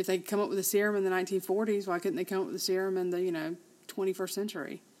 And if they could come up with a serum in the 1940s, why couldn't they come up with a serum in the 21st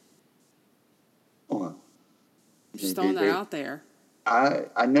century? Well, just throwing that out there. I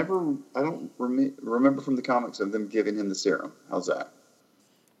don't remember from the comics of them giving him the serum. How's that?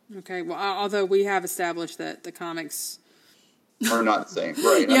 Okay, well, although we have established that the comics are not the same,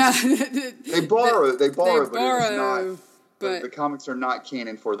 right? Yeah, they borrow, but it's not. But the comics are not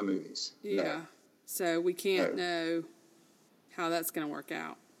canon for the movies. Yeah, no. So we can't know how that's going to work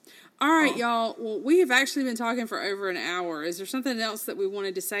out. All right, y'all. Well, we have actually been talking for over an hour. Is there something else that we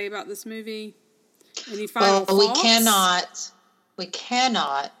wanted to say about this movie? Any final thoughts? We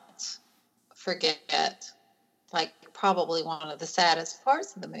cannot forget, like, probably one of the saddest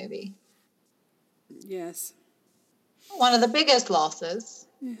parts of the movie. Yes. One of the biggest losses.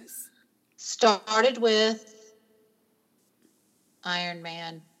 Yes. Started with Iron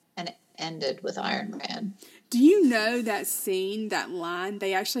Man and ended with Iron Man. Do you know that scene, that line,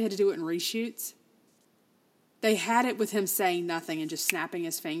 they actually had to do it in reshoots? They had it with him saying nothing and just snapping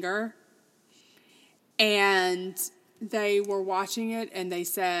his finger. And they were watching it and they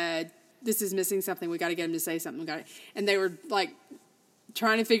said, this is missing something. We got to get him to say something. And they were like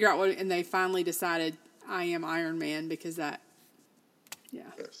trying to figure out what, and they finally decided, I am Iron Man, because that, yeah.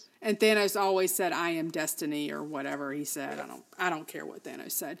 Yes. And Thanos always said, I am Destiny, or whatever he said. I don't care what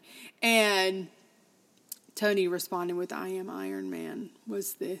Thanos said. And Tony responding with, I am Iron Man,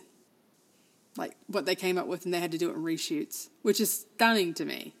 was the like what they came up with, and they had to do it in reshoots, which is stunning to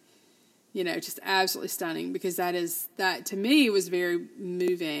me. Just absolutely stunning, because that to me was very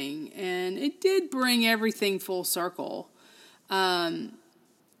moving, and it did bring everything full circle.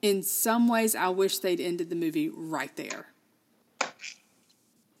 In some ways, I wish they'd ended the movie right there.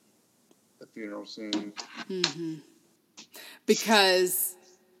 The funeral scene. Mm-hmm. Because,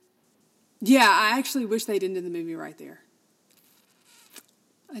 yeah, I actually wish they'd ended the movie right there.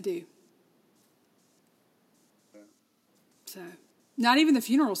 I do. Yeah. So, not even the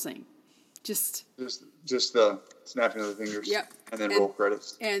funeral scene. Just the snapping of the fingers. Yep. And then roll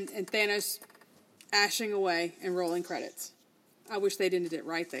credits. And Thanos ashing away and rolling credits. I wish they'd ended it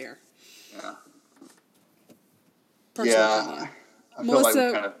right there. Yeah. Personal opinion. I feel like we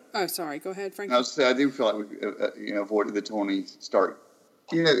Melissa, kind of. oh, sorry. Go ahead, Frankie. I do feel like we avoided the Tony Stark.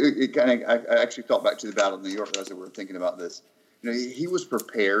 It kind of. I actually thought back to the Battle of New York as we were thinking about this. He was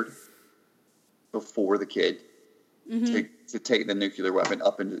prepared before the kid to take the nuclear weapon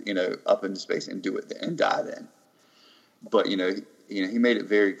up into space and do it and die then. But he made it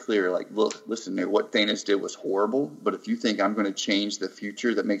very clear. Like, look, listen, what Thanos did was horrible. But if you think I'm going to change the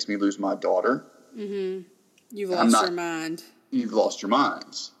future that makes me lose my daughter, you've lost your mind. You've lost your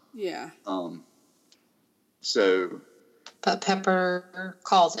minds. Yeah. So. But Pepper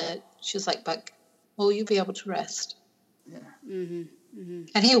calls it. She's like, "But will you be able to rest?" Yeah. Mm-hmm. Mm-hmm.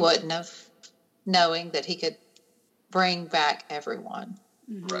 And he wouldn't have, knowing that he could bring back everyone.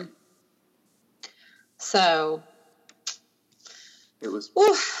 Mm-hmm. Right. So. It was.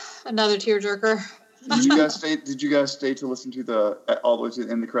 Whew, another tearjerker. Did you guys stay to listen to all the way to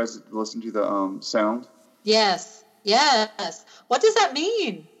the end of the credits to listen to the sound? Yes. What does that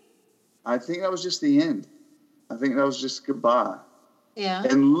mean? I think that was just the end. I think that was just goodbye. Yeah.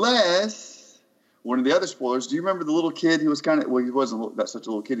 Unless one of the other spoilers. Do you remember the little kid? He was he wasn't that such a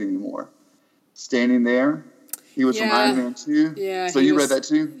little kid anymore. Standing there. He was from Iron Man 2. Yeah. So you read that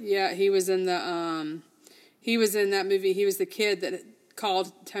too? Yeah, he was in the he was in that movie. He was the kid that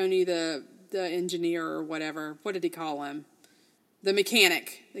called Tony the engineer or whatever. What did he call him? The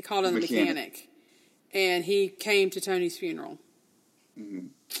mechanic. They called him the mechanic. And he came to Tony's funeral.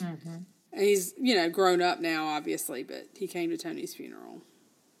 Mm-hmm. Mm-hmm. And he's, grown up now, obviously, but he came to Tony's funeral.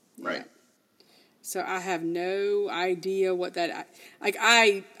 Yeah. Right. So I have no idea what that...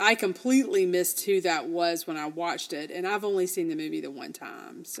 I completely missed who that was when I watched it, and I've only seen the movie the one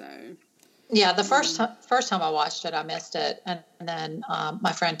time, so... Yeah, the first time I watched it, I missed it, and then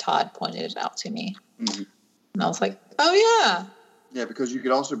my friend Todd pointed it out to me, and I was like, "Oh yeah." Yeah, because you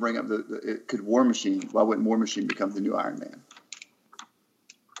could also bring up could War Machine? Why wouldn't War Machine become the new Iron Man?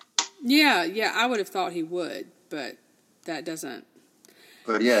 Yeah, I would have thought he would, but that doesn't.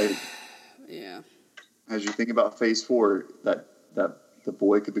 But yeah. Yeah. As you think about Phase 4, that the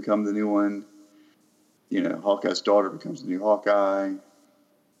boy could become the new one. Hawkeye's daughter becomes the new Hawkeye.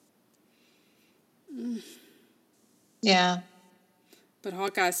 Yeah. But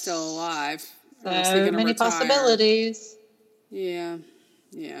Hawkeye's still alive. So many possibilities. Yeah.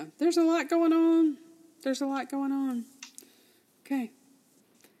 There's a lot going on. Okay.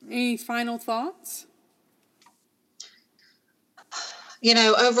 Any final thoughts?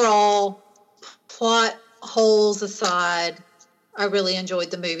 Overall, plot holes aside, I really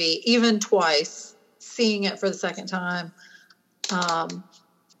enjoyed the movie, even twice, seeing it for the second time.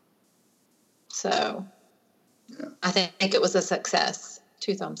 So, yeah. I think it was a success.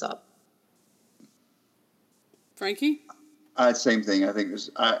 2 thumbs up. Frankie? Same thing. I think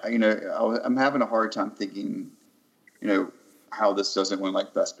I'm having a hard time thinking, how this doesn't win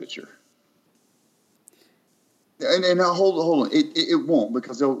like Best Picture. And hold on, it won't,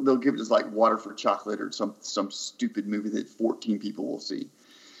 because they'll give it as like Water for Chocolate or some stupid movie that 14 people will see.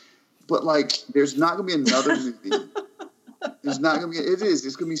 But there's not going to be another movie. There's not going to be. It is.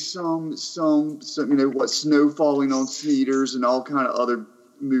 It's going to be some snow falling on Sneeders and all kind of other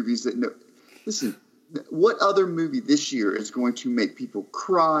movies that. Listen, what other movie this year is going to make people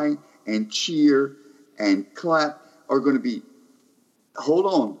cry and cheer and clap? Are going to be. Hold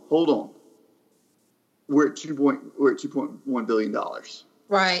on. We're at $2.1 billion.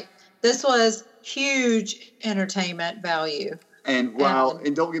 Right. This was huge entertainment value. And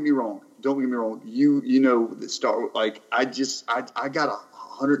and don't get me wrong. You know the Star. I got a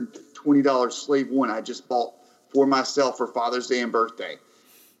 $120 Slave One I just bought for myself for Father's Day and birthday.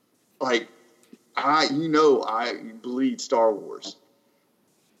 I bleed Star Wars.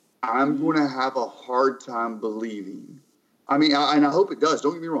 I'm going to have a hard time believing. I mean, and I hope it does.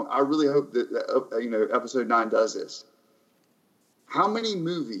 Don't get me wrong. I really hope that Episode 9 does this. How many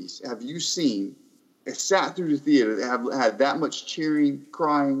movies have you seen that sat through the theater that have had that much cheering,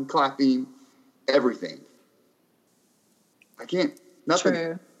 crying, clapping, everything. I can't. Nothing.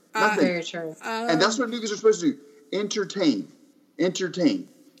 True. Nothing. Very true. And that's what movies are supposed to do. Entertain.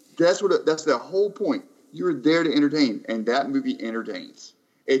 That's the whole point. You're there to entertain, and that movie entertains.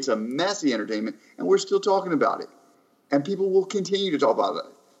 It's a messy entertainment, and we're still talking about it. And people will continue to talk about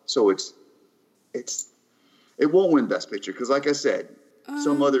it. So it won't win Best Picture, because like I said,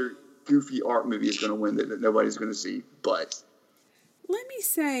 some other goofy art movie is going to win that nobody's going to see. But let me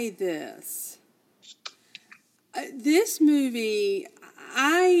say this. This movie,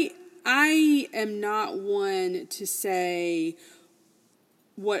 I am not one to say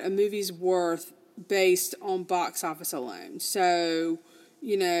what a movie's worth based on box office alone. So,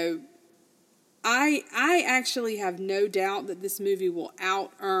 you know, I actually have no doubt that this movie will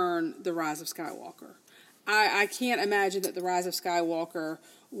out-earn The Rise of Skywalker. I can't imagine that The Rise of Skywalker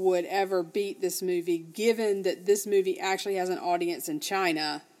would ever beat this movie, given that this movie actually has an audience in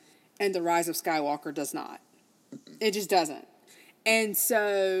China and The Rise of Skywalker does not. It just doesn't. And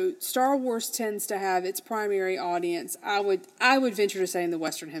so Star Wars tends to have its primary audience, I would venture to say, in the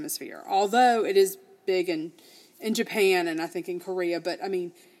Western Hemisphere. Although it is big in Japan and I think in Korea. But, I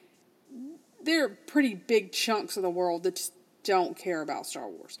mean, there are pretty big chunks of the world that just don't care about Star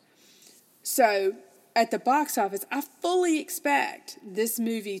Wars. So at the box office, I fully expect this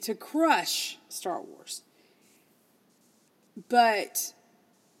movie to crush Star Wars. But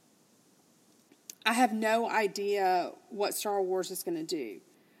I have no idea what Star Wars is going to do.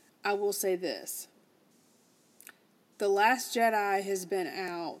 I will say this. The Last Jedi has been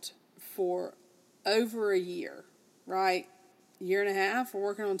out for over a year, right? Year and a half. We're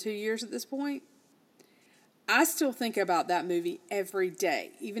working on 2 years at this point. I still think about that movie every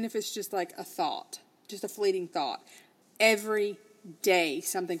day, even if it's just like a thought, just a fleeting thought. Every day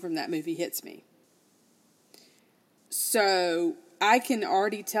something from that movie hits me. So I can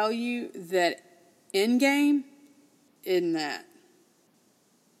already tell you that Endgame isn't that.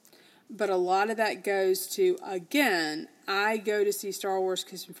 But a lot of that goes to, again, I go to see Star Wars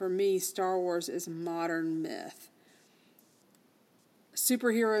because for me, Star Wars is modern myth.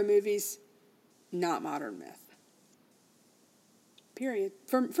 Superhero movies, not modern myth. Period.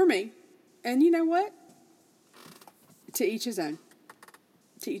 For me. And you know what? To each his own.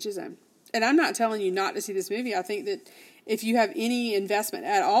 To each his own. And I'm not telling you not to see this movie. I think that if you have any investment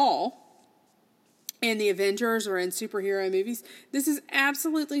at all in the Avengers or in superhero movies, this is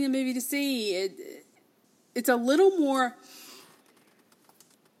absolutely a movie to see. It's a little more,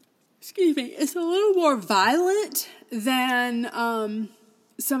 it's a little more violent than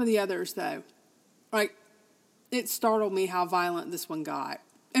some of the others, though. Like, it startled me how violent this one got.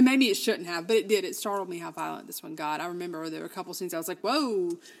 And maybe it shouldn't have, but it did. It startled me how violent this one got. I remember there were a couple scenes I was like,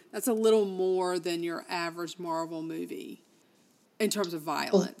 whoa, that's a little more than your average Marvel movie in terms of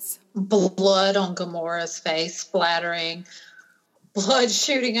violence. Blood on Gamora's face splattering. Blood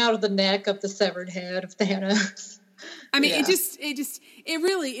shooting out of the neck of the severed head of Thanos. I mean,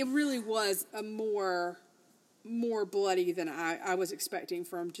 it really was a more bloody than I was expecting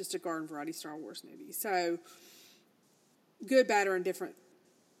from just a garden variety Star Wars movie. So, good, bad, or indifferent.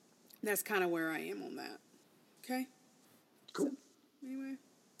 That's kind of where I am on that. Okay? Cool. So, anyway.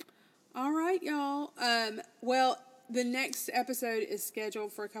 All right, y'all. Well, the next episode is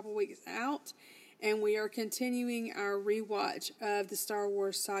scheduled for a couple weeks out, and we are continuing our rewatch of the Star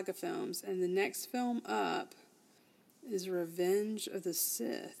Wars saga films. And the next film up is Revenge of the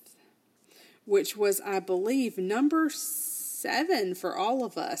Sith, which was, I believe, number 7 for all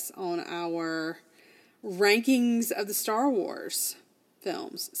of us on our rankings of the Star Wars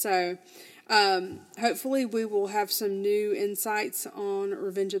films. So hopefully we will have some new insights on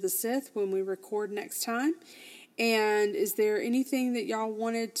Revenge of the Sith when we record next time. And is there anything that y'all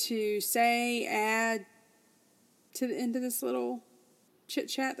wanted to say, add to the end of this little chit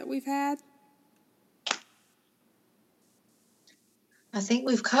chat that we've had? I think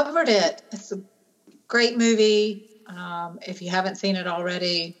we've covered it. It's a great movie. If you haven't seen it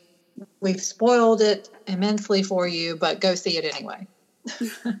already, we've spoiled it immensely for you, but go see it anyway.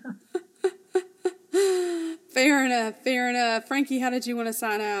 Fair enough. Frankie, how did you want to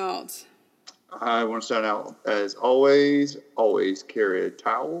sign out? I want to sign out as always carry a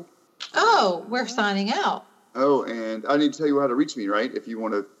towel. Oh, we're signing out. Oh, and I need to tell you how to reach me, right? If you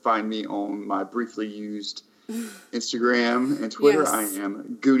want to find me on my briefly used Instagram and Twitter, yes. I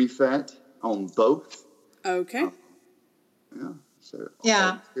am GooneyFat on both. Okay.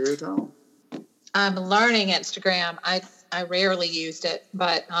 Yeah. Carry a towel. I'm learning Instagram. I rarely used it,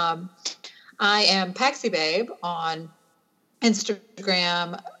 but I am Paxi Babe on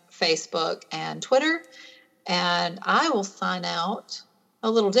Instagram, Facebook, and Twitter. And I will sign out a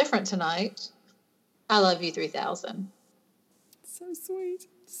little different tonight. I love you 3000. So sweet.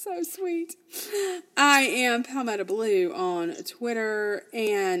 So sweet. I am Palmetto Blue on Twitter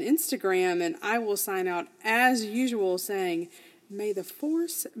and Instagram, and I will sign out as usual saying, may the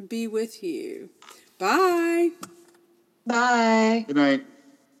force be with you. Bye. Bye. Good night.